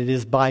 And it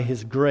is by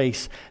His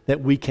grace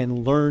that we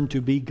can learn to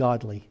be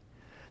godly.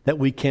 That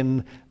we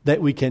can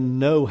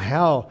know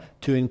how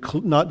to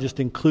not just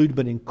include,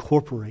 but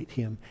incorporate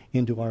Him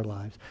into our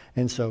lives.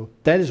 And so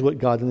that is what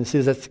godliness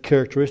is. That's the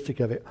characteristic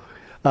of it.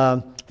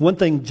 One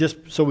thing, just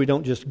so we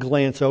don't just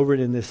glance over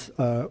it in this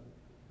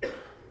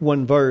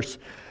one verse,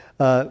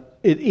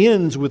 it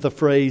ends with the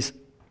phrase,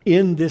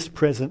 in this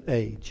present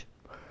age.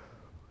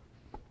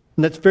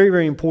 And that's very,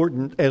 very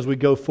important as we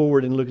go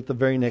forward and look at the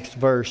very next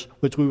verse,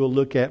 which we will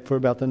look at for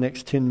about the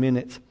next 10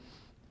 minutes.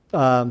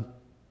 Paul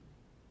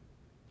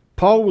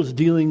was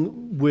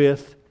dealing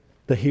with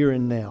the here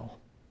and now.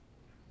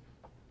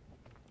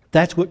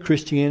 That's what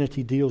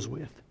Christianity deals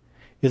with,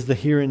 is the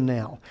here and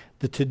now,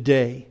 the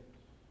today.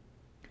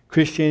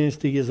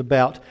 Christianity is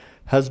about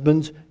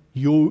husbands,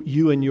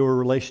 you and your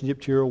relationship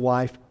to your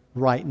wife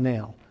right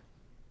now.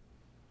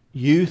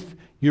 Youth,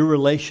 your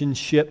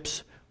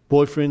relationships,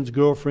 boyfriends,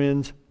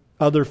 girlfriends,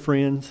 other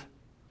friends,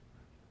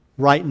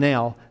 right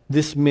now,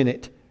 this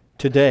minute,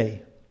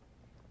 today.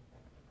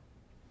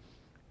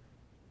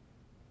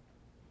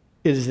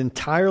 It is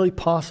entirely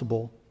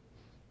possible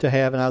to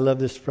have, and I love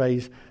this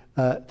phrase,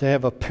 to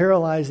have a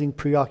paralyzing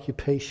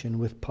preoccupation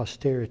with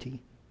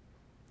posterity.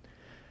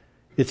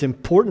 It's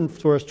important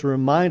for us to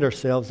remind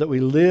ourselves that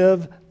we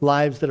live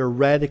lives that are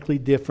radically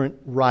different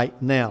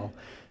right now.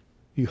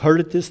 You heard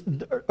it this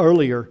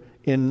earlier.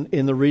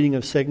 in the reading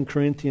of 2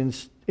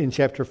 Corinthians in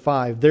chapter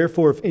 5.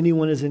 Therefore, if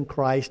anyone is in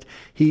Christ,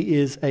 he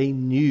is a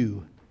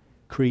new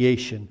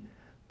creation.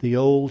 The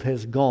old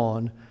has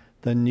gone,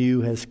 the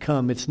new has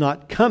come. It's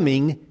not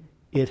coming,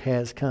 it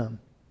has come.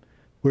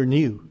 We're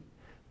new.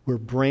 We're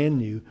brand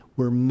new.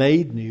 We're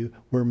made new.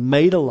 We're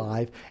made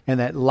alive. And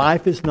that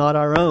life is not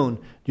our own.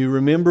 Do you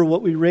remember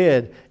what we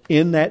read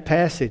in that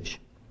passage?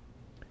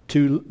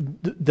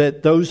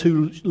 That those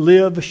who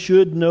live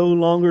should no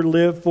longer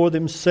live for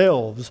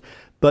themselves,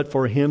 but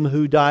for Him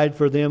who died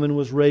for them and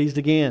was raised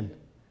again.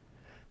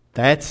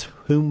 That's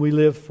whom we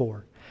live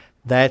for.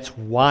 That's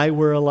why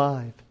we're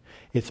alive.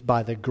 It's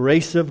by the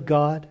grace of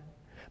God,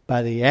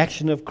 by the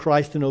action of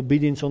Christ in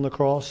obedience on the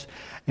cross,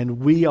 and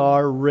we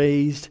are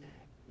raised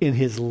in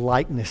His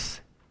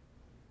likeness.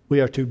 We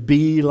are to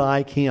be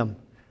like Him.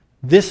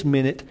 This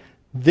minute,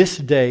 this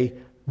day,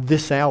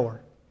 this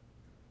hour.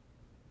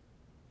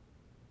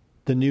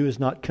 The new is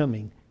not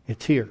coming.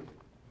 It's here.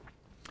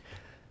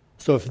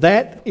 So if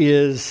that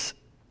is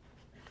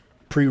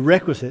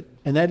prerequisite,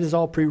 and that is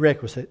all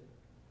prerequisite,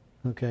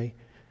 okay,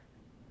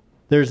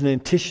 there's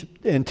an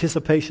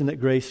anticipation that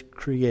grace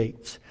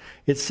creates.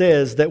 It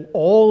says that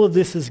all of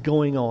this is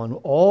going on,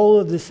 all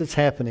of this is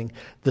happening,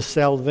 the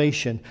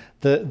salvation,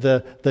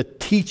 the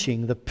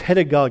teaching, the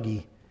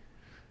pedagogy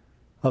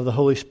of the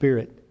Holy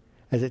Spirit,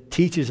 as it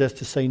teaches us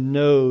to say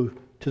no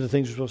to the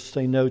things we're supposed to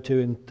say no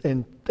to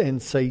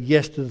and say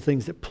yes to the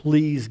things that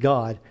please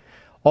God.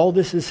 All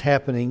this is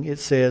happening, it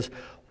says,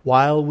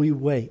 while we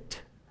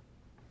wait.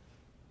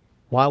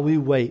 While we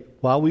wait.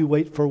 While we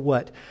wait for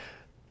what?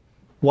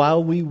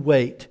 While we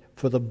wait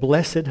for the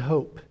blessed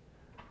hope,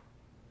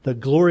 the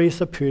glorious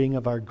appearing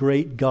of our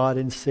great God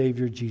and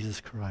Savior,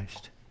 Jesus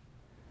Christ.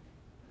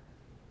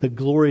 The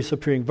glorious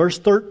appearing. Verse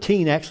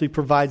 13 actually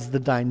provides the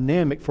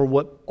dynamic for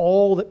what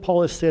all that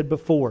Paul has said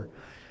before.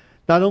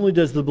 Not only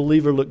does the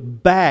believer look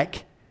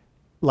back,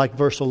 like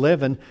verse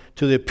 11,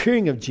 to the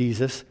appearing of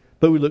Jesus,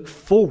 but we look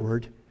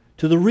forward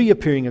to the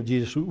reappearing of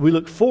Jesus. We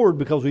look forward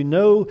because we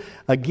know,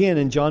 again,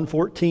 in John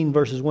 14,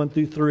 verses 1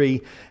 through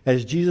 3,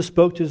 as Jesus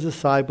spoke to His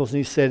disciples, and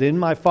He said, in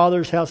my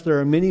Father's house there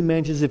are many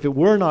mansions. If it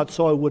were not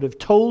so, I would have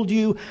told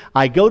you.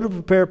 I go to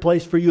prepare a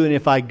place for you, and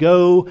if I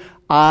go,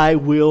 I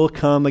will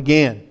come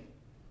again.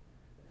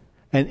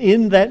 And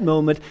in that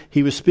moment,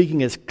 He was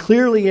speaking as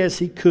clearly as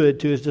He could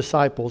to His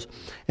disciples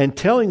and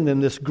telling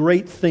them this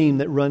great theme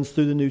that runs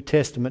through the New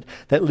Testament,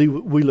 that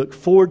we look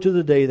forward to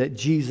the day that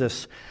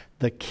Jesus,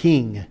 the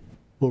King,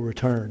 will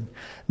return.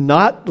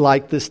 Not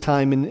like this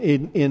time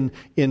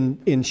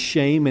in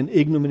shame and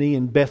ignominy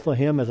in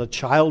Bethlehem as a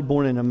child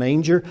born in a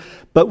manger,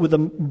 but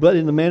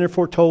in the manner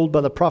foretold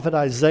by the prophet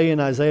Isaiah in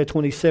Isaiah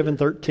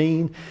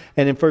 27:13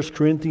 and in 1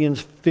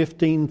 Corinthians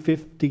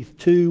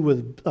 15:52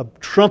 with a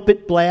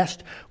trumpet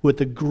blast, with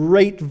a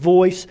great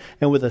voice,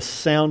 and with a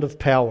sound of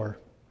power.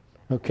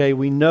 Okay,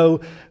 we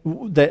know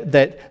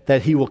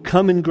that He will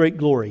come in great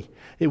glory,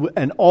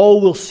 and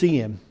all will see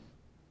Him.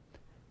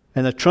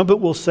 And the trumpet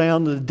will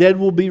sound, the dead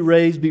will be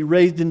raised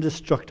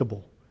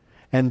indestructible.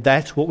 And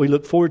that's what we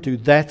look forward to.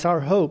 That's our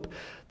hope.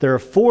 There are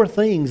 4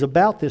 things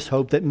about this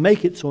hope that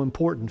make it so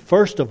important.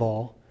 First of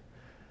all,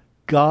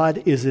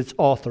 God is its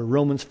author.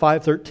 Romans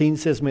 5:13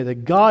 says, may the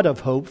God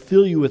of hope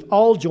fill you with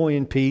all joy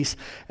and peace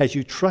as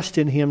you trust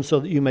in Him, so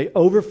that you may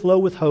overflow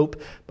with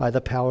hope by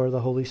the power of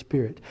the Holy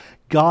Spirit.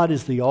 God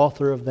is the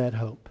author of that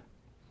hope.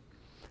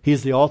 He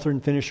is the author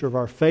and finisher of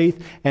our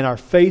faith, and our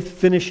faith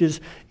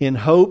finishes in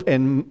hope.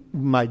 And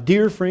my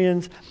dear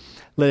friends,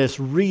 let us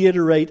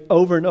reiterate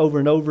over and over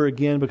and over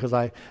again, because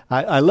I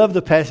love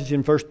the passage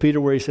in 1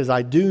 Peter where he says,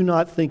 I do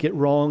not think it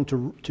wrong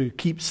to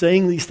keep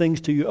saying these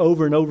things to you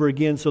over and over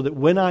again, so that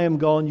when I am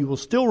gone, you will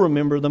still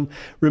remember them.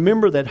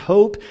 Remember that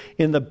hope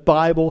in the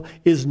Bible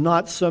is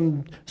not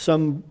some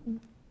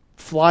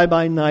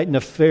fly-by-night,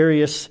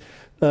 nefarious,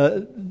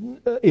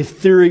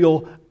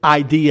 ethereal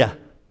idea.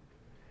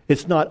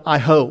 It's not, I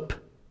hope.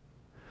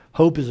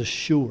 Hope is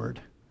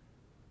assured,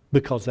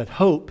 because that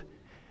hope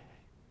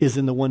is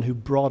in the one who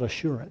brought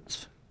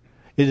assurance.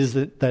 It is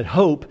that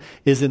hope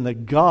is in the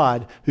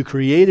God who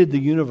created the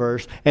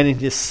universe, and in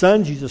His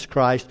Son, Jesus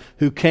Christ,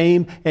 who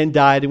came and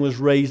died and was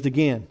raised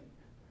again.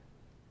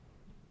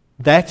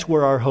 That's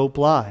where our hope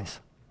lies.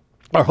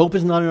 Our hope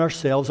is not in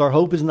ourselves. Our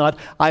hope is not,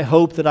 I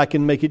hope that I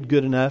can make it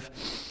good enough.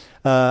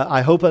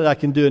 I hope that I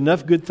can do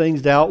enough good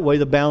things to outweigh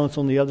the balance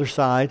on the other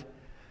side.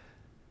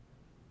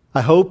 I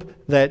hope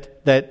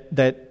that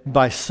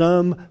by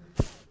some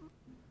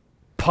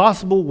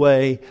possible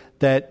way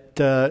that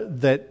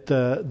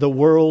the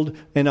world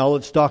and all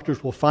its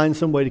doctors will find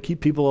some way to keep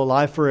people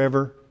alive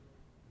forever.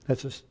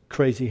 That's a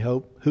crazy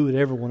hope. Who would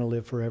ever want to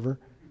live forever?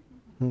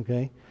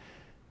 Okay.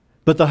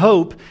 But the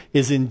hope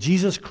is in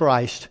Jesus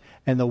Christ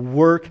and the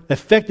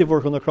effective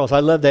work on the cross.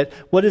 I love that.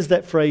 What is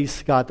that phrase,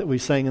 Scott, that we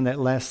sang in that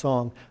last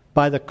song?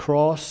 By the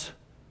cross.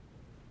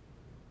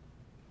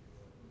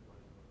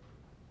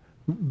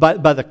 By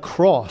the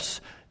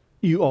cross,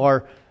 you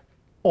are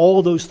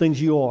all those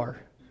things you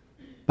are.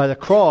 By the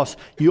cross,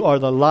 you are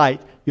the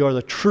light, you are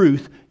the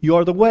truth, you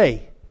are the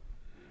way.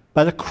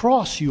 By the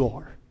cross you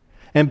are.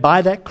 And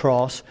by that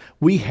cross,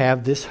 we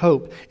have this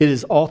hope. It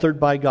is authored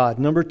by God.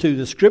 Number 2,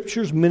 the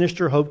Scriptures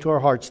minister hope to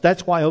our hearts.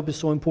 That's why hope is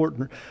so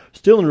important.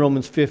 Still in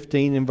Romans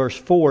 15, in verse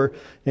 4,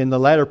 in the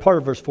latter part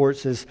of verse 4, it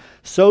says,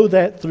 so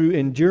that through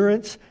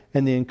endurance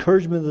and the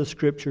encouragement of the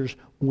Scriptures,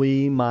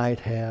 we might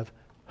have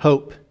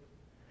hope.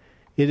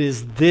 It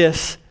is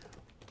this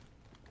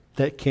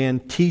that can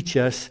teach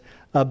us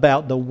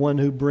about the one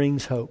who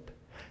brings hope.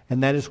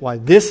 And that is why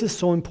this is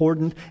so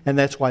important, and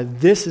that's why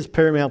this is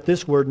paramount.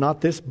 This word, not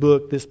this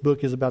book. This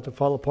book is about to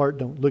fall apart.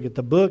 Don't look at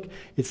the book.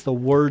 It's the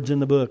words in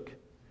the book.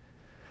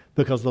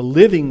 Because the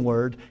living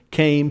Word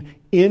came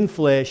in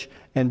flesh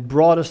and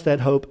brought us that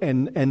hope.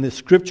 And the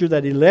Scripture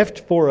that He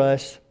left for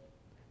us,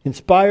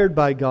 inspired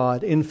by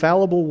God,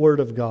 infallible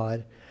Word of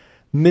God,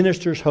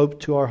 ministers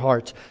hope to our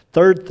hearts.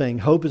 Third thing,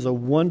 hope has a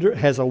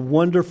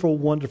wonderful,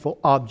 wonderful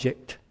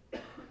object.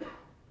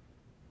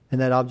 And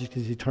that object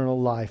is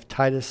eternal life.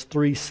 Titus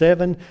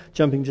 3:7,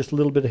 jumping just a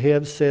little bit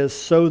ahead, says,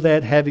 so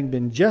that having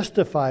been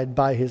justified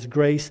by His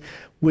grace,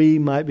 we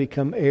might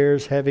become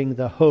heirs, having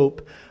the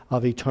hope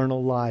of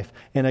eternal life.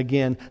 And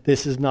again,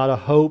 this is not a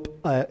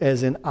hope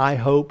as in I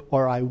hope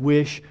or I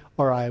wish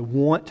or I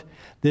want.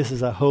 This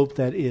is a hope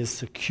that is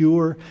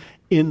secure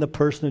in the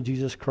person of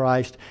Jesus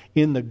Christ,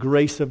 in the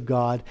grace of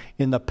God,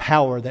 in the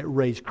power that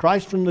raised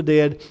Christ from the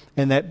dead,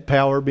 and that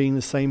power being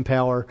the same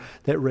power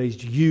that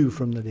raised you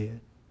from the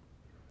dead,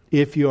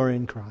 if you are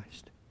in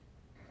Christ.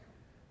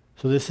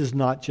 So this is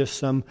not just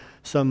some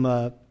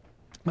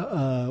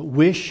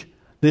wish.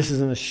 This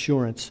is an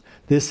assurance.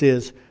 This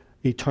is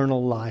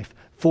eternal life.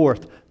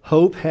 Fourth,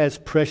 hope has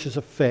precious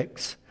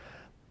effects.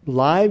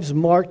 Lives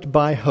marked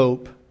by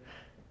hope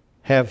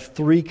have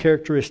 3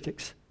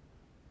 characteristics.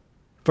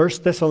 1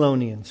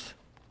 Thessalonians.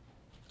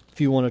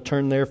 If you want to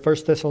turn there, 1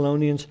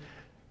 Thessalonians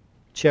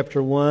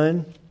chapter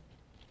 1.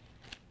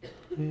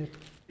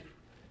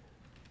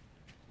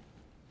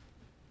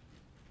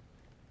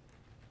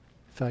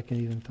 If I can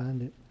even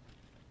find it.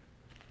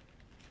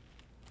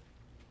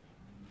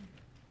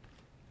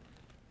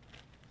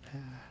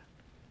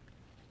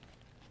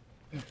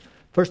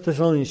 1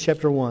 Thessalonians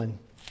chapter 1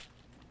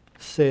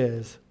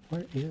 says,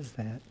 where is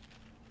that?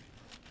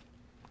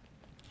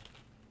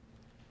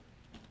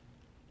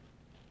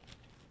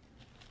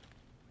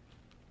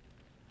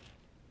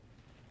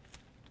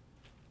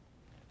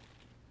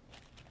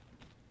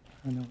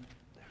 I know. Okay.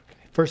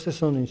 1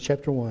 Thessalonians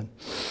chapter 1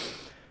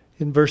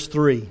 in verse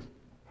 3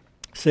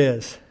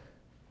 says,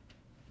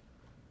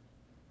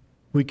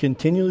 we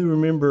continually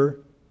remember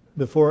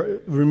before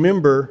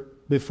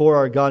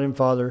our God and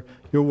Father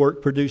your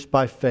work produced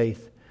by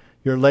faith,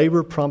 your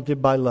labor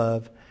prompted by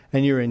love,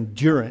 and your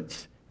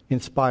endurance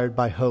inspired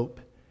by hope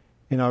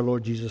in our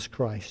Lord Jesus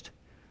Christ.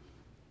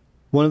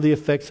 One of the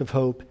effects of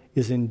hope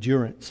is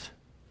endurance.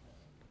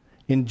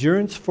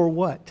 Endurance for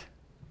what?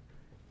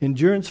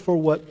 Endurance for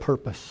what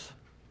purpose?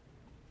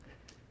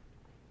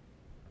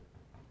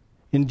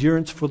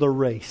 Endurance for the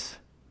race.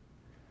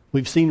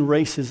 We've seen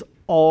races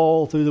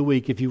all through the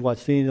week if you've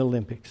watched any of the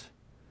Olympics.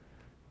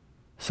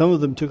 Some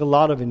of them took a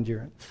lot of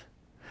endurance.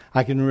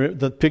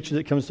 The picture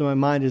that comes to my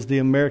mind is the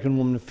American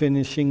woman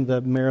finishing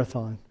the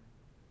marathon.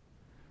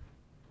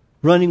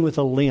 Running with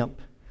a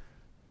limp,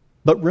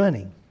 but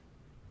running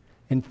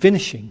and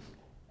finishing.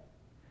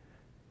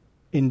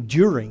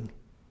 Enduring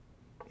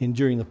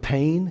the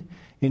pain,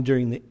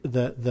 enduring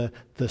the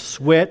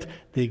sweat,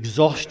 the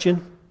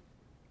exhaustion.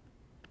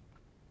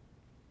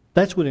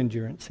 That's what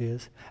endurance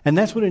is. And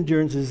that's what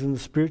endurance is in the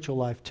spiritual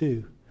life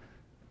too.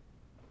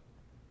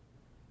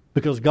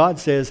 Because God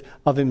says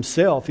of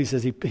Himself, He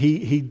says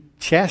He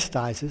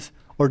chastises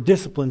or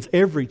disciplines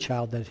every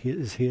child that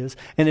is His.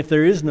 And if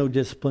there is no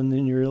discipline,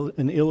 then you're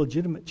an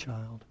illegitimate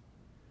child.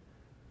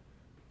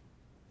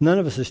 None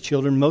of us as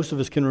children, most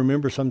of us can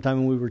remember sometime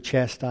when we were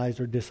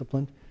chastised or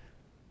disciplined.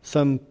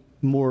 Some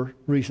more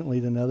recently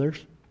than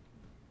others.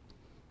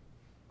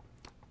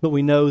 But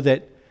we know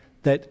that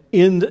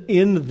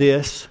in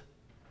this,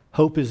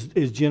 hope is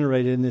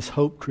generated, and this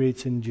hope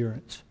creates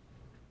endurance.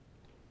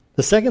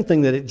 The second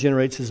thing that it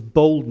generates is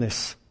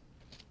boldness.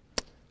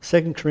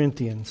 2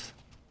 Corinthians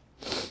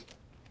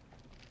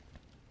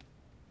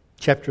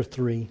chapter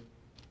 3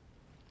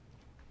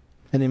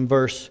 and in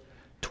verse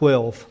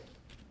 12.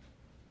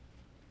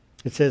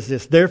 It says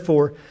this,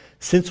 therefore,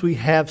 since we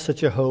have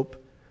such a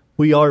hope,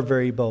 we are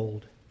very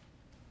bold.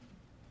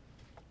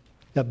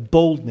 That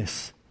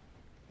boldness.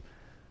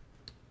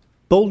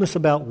 Boldness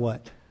about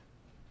what?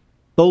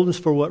 Boldness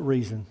for what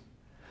reason?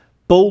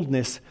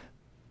 Boldness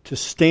to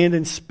stand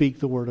and speak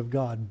the Word of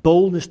God.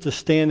 Boldness to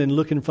stand and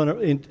look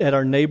at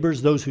our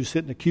neighbors, those who sit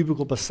in the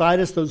cubicle beside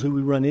us, those who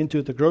we run into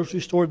at the grocery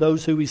store,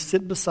 those who we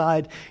sit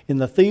beside in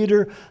the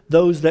theater,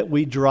 those that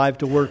we drive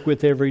to work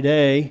with every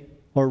day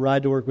or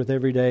ride to work with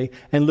every day,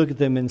 and look at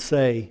them and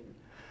say,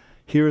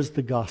 here is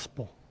the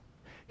gospel.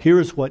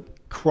 Here is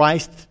what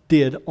Christ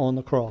did on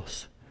the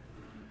cross.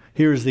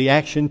 Here is the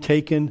action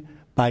taken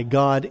by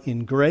God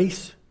in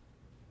grace.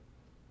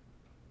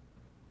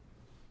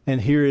 And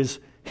here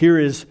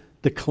is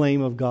the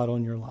claim of God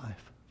on your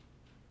life.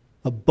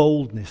 A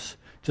boldness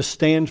to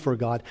stand for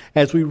God.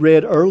 As we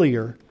read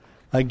earlier,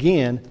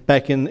 again,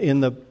 back in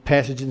the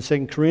passage in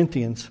 2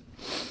 Corinthians.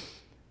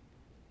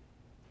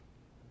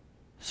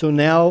 So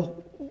now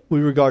we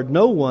regard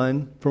no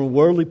one from a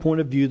worldly point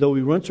of view, though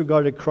we once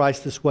regarded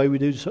Christ this way, we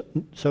do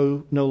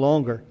so no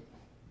longer.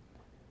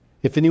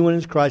 If anyone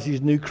is Christ, he's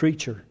a new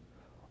creature.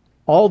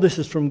 All this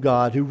is from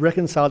God, who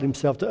reconciled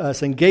himself to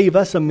us and gave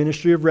us a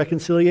ministry of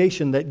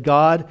reconciliation, that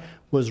God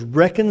was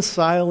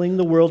reconciling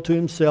the world to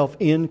himself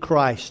in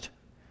Christ,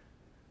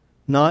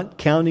 not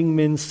counting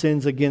men's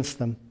sins against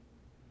them.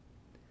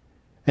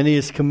 And he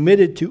has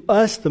committed to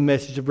us the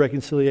message of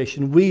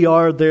reconciliation. We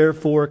are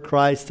therefore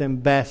Christ's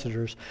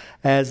ambassadors,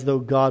 as though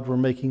God were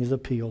making his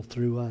appeal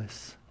through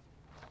us.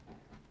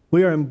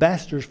 We are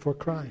ambassadors for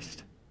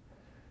Christ,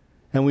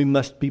 and we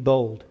must be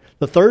bold.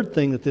 The third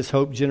thing that this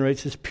hope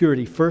generates is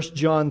purity. 1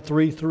 John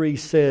 3:3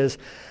 says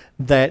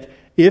that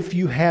if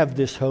you have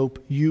this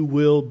hope, you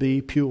will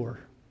be pure.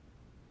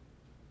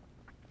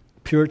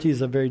 Purity is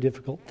a very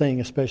difficult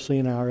thing, especially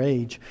in our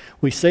age.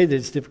 We say that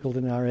it's difficult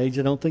in our age.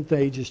 I don't think the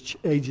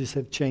ages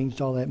have changed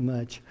all that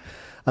much.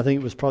 I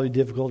think it was probably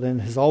difficult and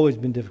has always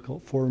been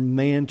difficult for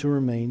man to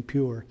remain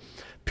pure.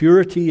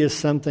 Purity is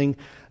something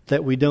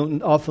that we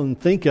don't often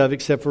think of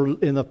except for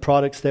in the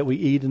products that we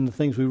eat and the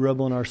things we rub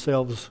on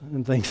ourselves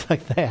and things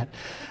like that.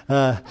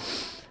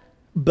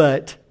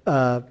 But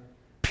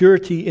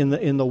purity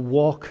in the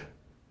walk,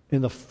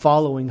 in the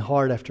following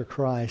hard after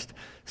Christ,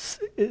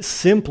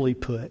 simply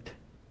put,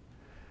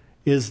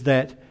 is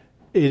that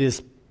it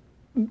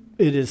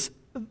is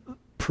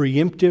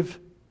preemptive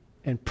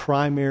and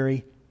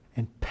primary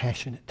and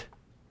passionate.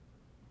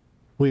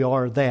 We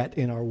are that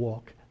in our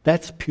walk.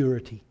 That's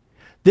purity.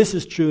 This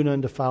is true and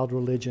undefiled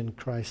religion,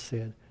 Christ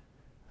said.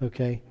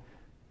 Okay?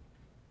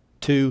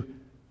 To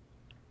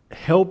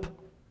help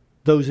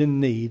those in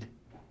need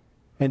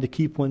and to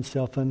keep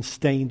oneself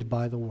unstained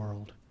by the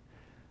world.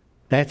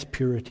 That's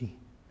purity.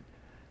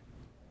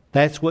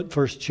 That's what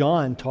 1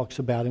 John talks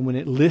about, and when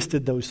it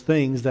listed those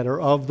things that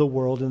are of the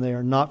world and they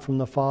are not from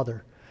the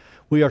Father.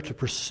 We are to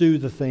pursue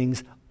the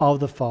things of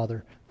the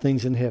Father,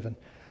 things in heaven.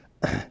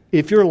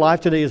 If your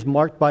life today is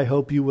marked by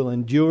hope, you will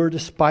endure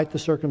despite the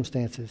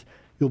circumstances.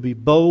 You'll be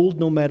bold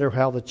no matter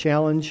how the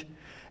challenge,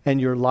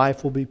 and your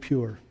life will be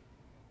pure.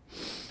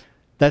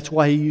 That's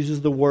why he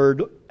uses the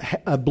word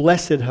a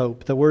blessed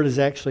hope. The word is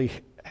actually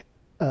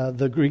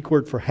the Greek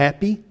word for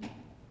happy.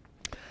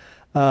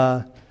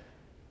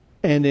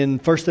 And in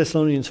 1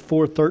 Thessalonians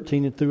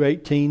 4:13 through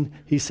 18,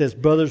 he says,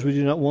 "Brothers, we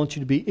do not want you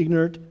to be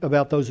ignorant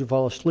about those who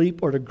fall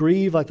asleep or to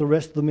grieve like the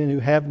rest of the men who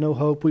have no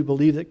hope. We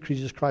believe that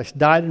Jesus Christ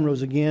died and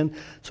rose again,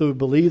 so we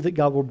believe that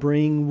God will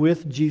bring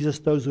with Jesus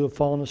those who have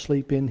fallen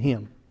asleep in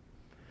him."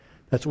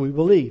 That's what we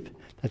believe.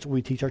 That's what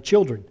we teach our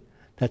children.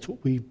 That's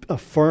what we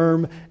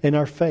affirm in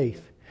our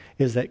faith,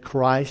 is that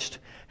Christ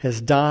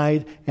has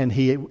died and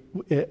he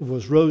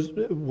was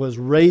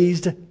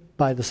raised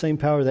by the same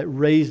power that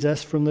raised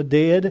us from the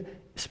dead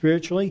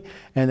spiritually,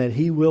 and that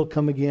he will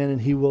come again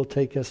and he will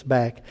take us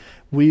back.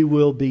 We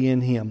will be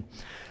in him.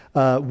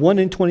 1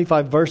 in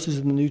 25 verses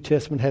in the New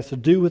Testament has to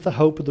do with the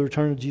hope of the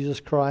return of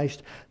Jesus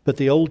Christ, but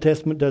the Old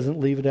Testament doesn't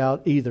leave it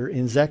out either.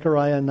 In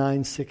Zechariah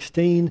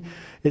 9:16,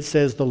 it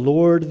says, "The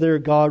Lord their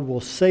God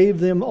will save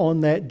them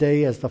on that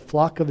day as the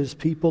flock of his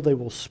people. They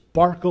will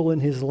sparkle in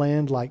his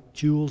land like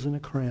jewels in a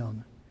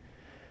crown."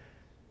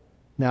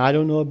 Now, I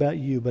don't know about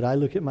you, but I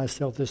look at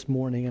myself this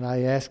morning and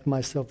I ask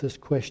myself this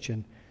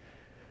question.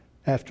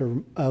 After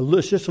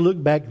let's just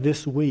look back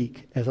this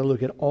week as I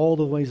look at all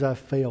the ways I've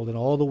failed and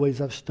all the ways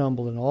I've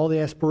stumbled and all the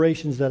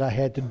aspirations that I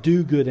had to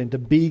do good and to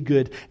be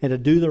good and to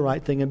do the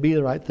right thing and be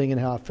the right thing, and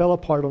how I fell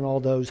apart on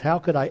all those. How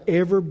could it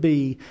ever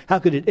be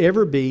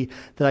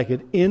that I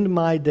could end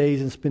my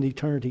days and spend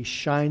eternity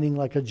shining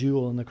like a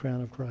jewel in the crown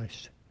of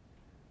Christ?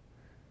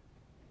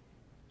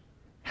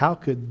 How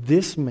could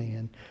this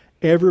man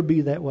ever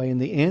be that way?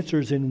 And the answer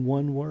is in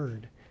one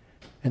word,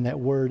 and that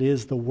word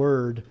is the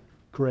word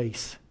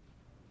grace.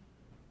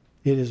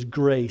 It is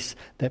grace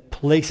that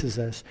places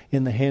us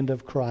in the hand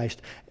of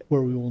Christ,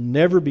 where we will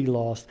never be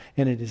lost,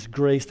 and it is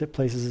grace that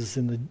places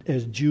us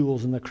as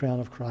jewels in the crown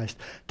of Christ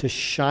to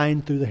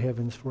shine through the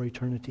heavens for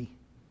eternity.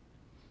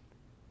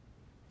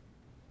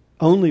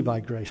 Only by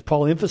grace.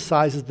 Paul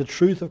emphasizes the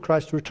truth of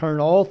Christ's return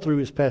all through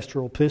his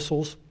pastoral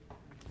epistles.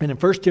 And in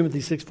 1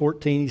 Timothy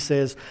 6:14 he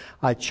says,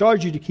 "I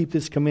charge you to keep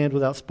this command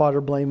without spot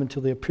or blame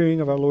until the appearing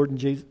of our Lord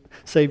and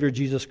Savior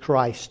Jesus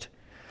Christ."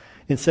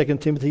 In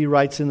 2 Timothy, he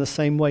writes in the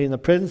same way, "In the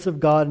presence of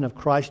God and of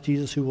Christ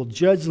Jesus, who will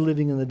judge the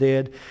living and the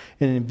dead,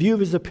 and in view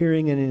of his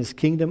appearing and in his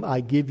kingdom, I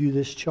give you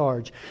this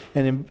charge."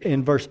 And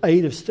in verse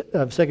 8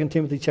 of 2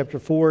 Timothy chapter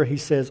 4, he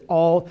says,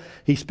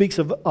 he speaks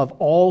of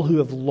all who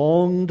have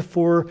longed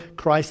for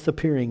Christ's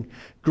appearing.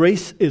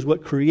 Grace is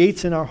what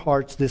creates in our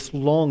hearts this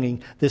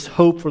longing, this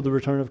hope for the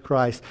return of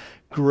Christ.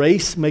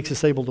 Grace makes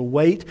us able to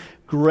wait.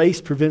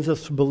 Grace prevents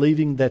us from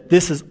believing that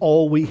this is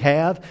all we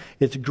have.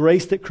 It's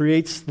grace that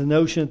creates the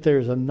notion that there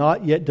is a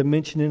not yet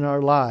dimension in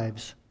our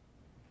lives.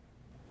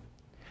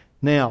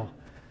 Now,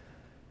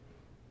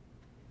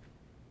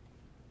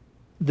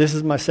 this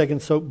is my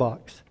second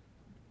soapbox.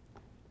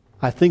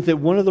 I think that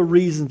one of the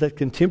reasons that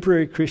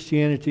contemporary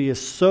Christianity is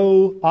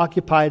so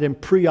occupied and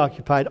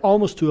preoccupied,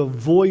 almost to a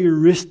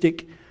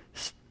voyeuristic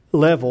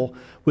level,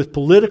 with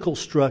political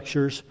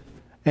structures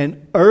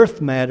and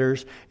earth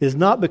matters, is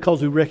not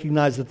because we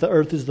recognize that the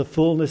earth is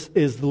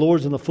the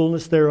Lord's and the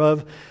fullness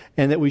thereof,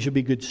 and that we should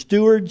be good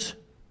stewards.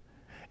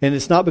 And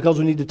it's not because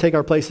we need to take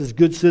our place as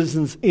good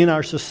citizens in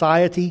our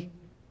society,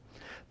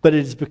 but it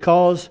is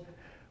because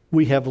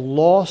we have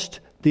lost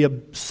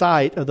the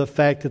sight of the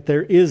fact that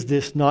there is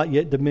this not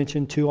yet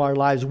dimension to our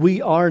lives.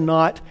 We are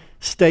not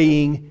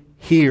staying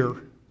here.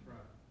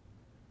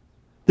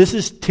 This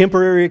is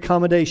temporary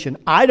accommodation.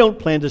 I don't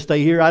plan to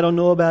stay here. I don't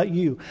know about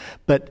you.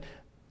 And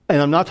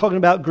I'm not talking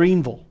about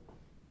Greenville.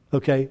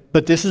 Okay?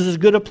 But this is as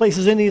good a place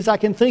as any as I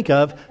can think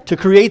of to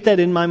create that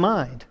in my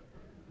mind.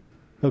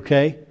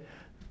 Okay?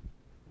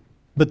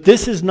 But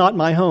this is not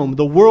my home.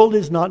 The world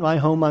is not my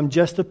home. I'm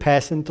just a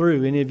passing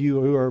through. Any of you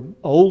who are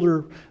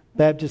older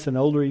Baptists and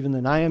older even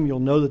than I am, you'll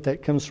know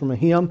that comes from a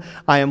hymn.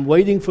 I am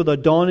waiting for the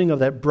dawning of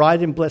that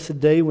bright and blessed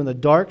day when the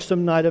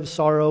darksome night of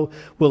sorrow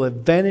will have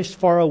vanished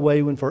far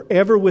away, when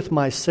forever with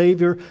my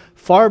Savior,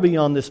 far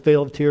beyond this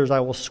veil of tears,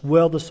 I will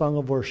swell the song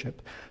of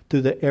worship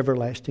through the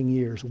everlasting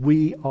years.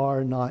 We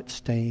are not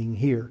staying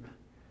here.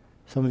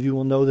 Some of you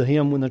will know the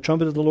hymn, when the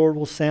trumpet of the Lord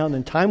will sound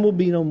and time will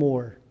be no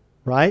more.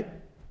 Right?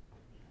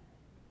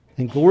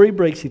 And glory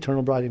breaks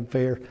eternal, bright and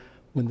fair,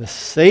 when the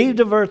saved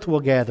of earth will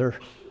gather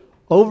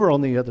over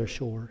on the other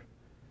shore.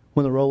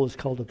 When the roll is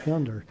called up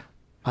yonder,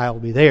 I'll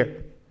be there.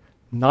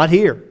 Not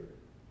here.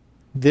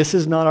 This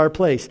is not our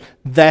place.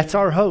 That's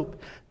our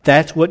hope.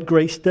 That's what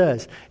grace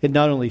does. It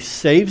not only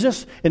saves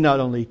us, it not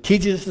only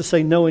teaches us to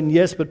say no and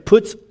yes, but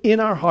puts in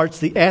our hearts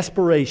the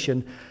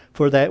aspiration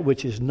for that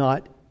which is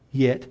not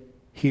yet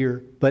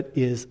here, but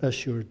is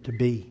assured to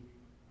be.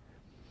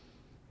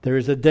 There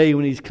is a day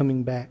when He's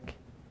coming back.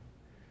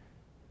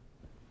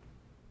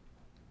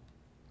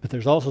 But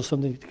there's also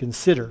something to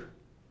consider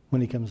when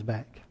He comes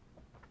back.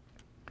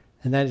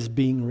 And that is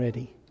being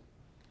ready.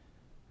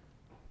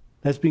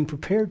 That's being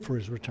prepared for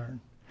His return.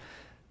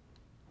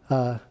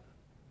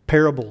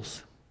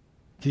 Parables.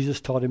 Jesus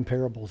taught in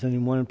parables. And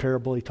in one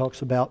parable He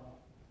talks about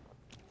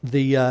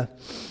the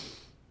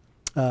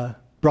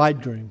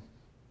bridegroom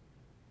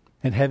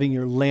and having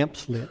your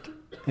lamps lit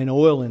and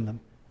oil in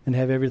them and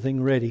have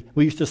everything ready.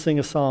 We used to sing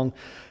a song,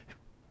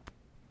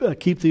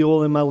 keep the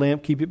oil in my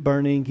lamp, keep it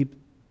burning, keep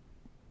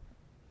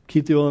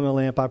the oil in my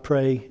lamp, I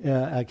pray.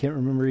 I can't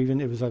remember even.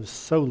 I was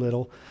so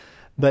little.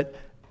 But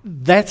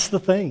that's the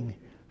thing.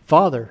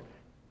 Father,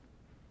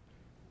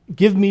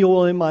 give me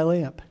oil in my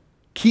lamp.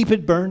 Keep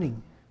it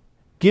burning.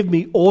 Give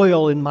me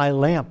oil in my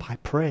lamp, I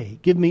pray.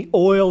 Give me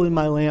oil in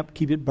my lamp.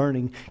 Keep it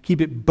burning.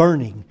 Keep it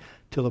burning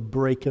till the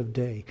break of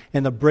day.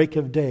 And the break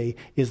of day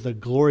is the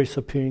glorious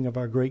appearing of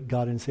our great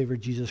God and Savior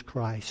Jesus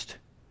Christ.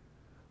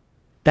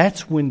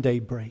 That's when day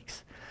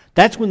breaks.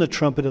 That's when the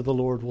trumpet of the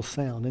Lord will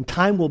sound, and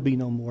time will be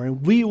no more,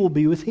 and we will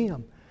be with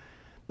Him.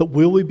 But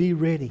will we be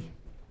ready?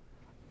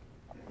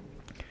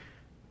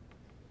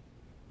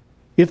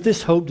 If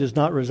this hope does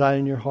not reside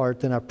in your heart,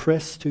 then I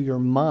press to your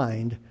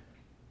mind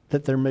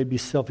that there may be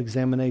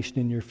self-examination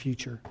in your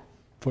future.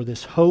 For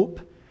this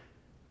hope,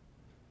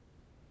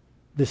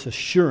 this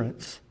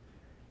assurance,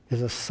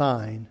 is a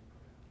sign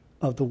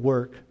of the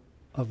work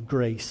of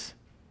grace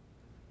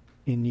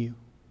in you.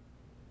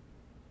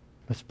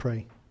 Let's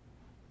pray.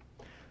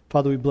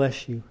 Father, we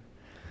bless You.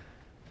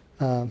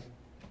 I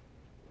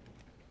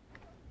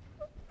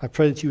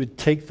pray that You would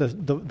take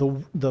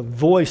the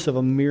voice of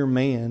a mere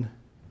man,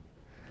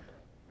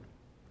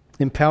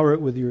 empower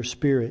it with Your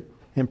Spirit,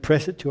 and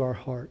press it to our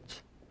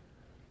hearts.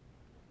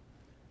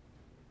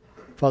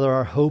 Father,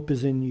 our hope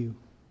is in You.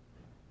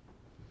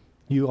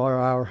 You are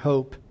our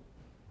hope.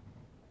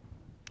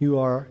 You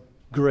are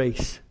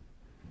grace.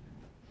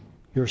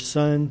 Your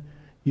Son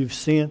You've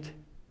sent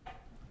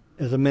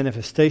as a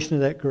manifestation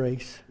of that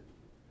grace.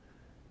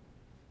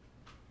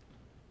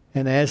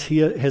 And as He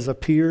has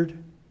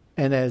appeared,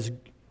 and as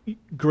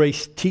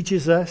grace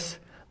teaches us,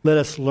 let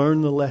us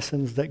learn the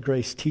lessons that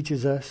grace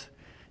teaches us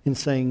in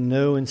saying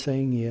no and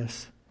saying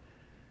yes,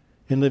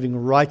 in living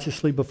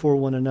righteously before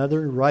one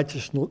another,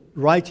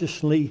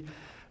 righteously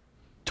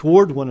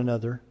toward one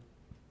another,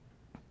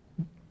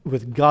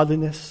 with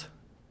godliness,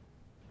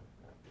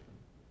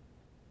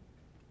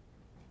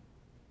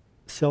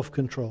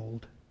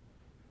 self-controlled.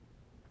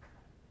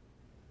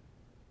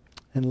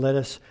 And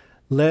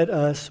let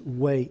us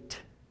wait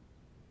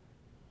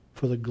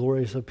for the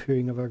glorious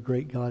appearing of our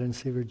great God and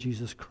Savior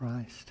Jesus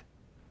Christ.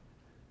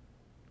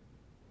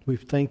 We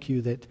thank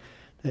You that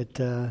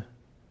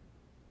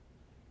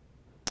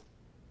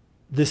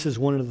this is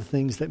one of the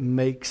things that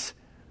makes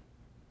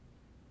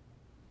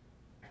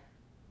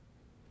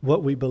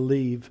what we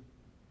believe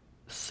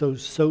so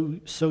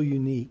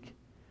unique,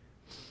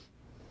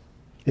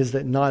 is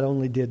that not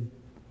only did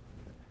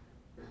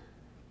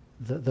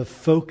the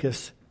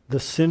focus, the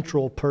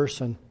central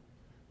person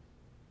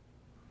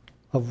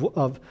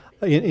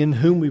in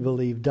whom we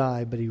believe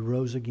die, but He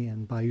rose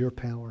again by Your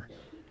power.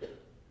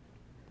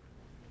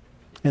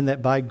 And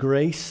that by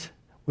grace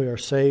we are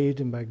saved,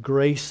 and by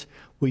grace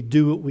we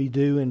do what we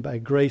do, and by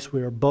grace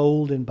we are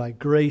bold, and by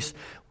grace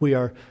we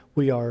are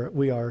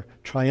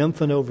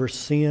triumphant over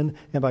sin,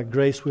 and by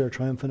grace we are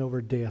triumphant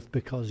over death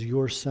because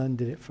your Son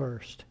did it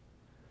first.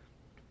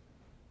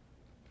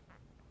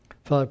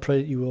 Father, I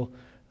pray that you will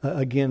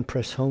again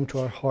press home to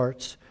our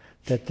hearts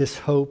that this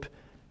hope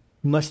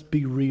must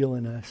be real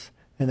in us,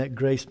 and that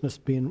grace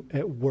must be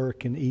at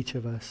work in each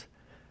of us,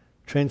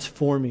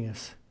 transforming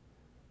us,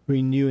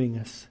 renewing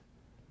us,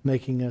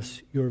 making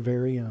us your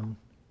very own.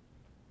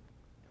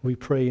 We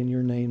pray in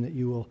your name that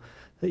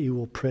you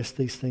will press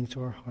these things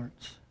to our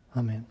hearts.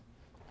 Amen.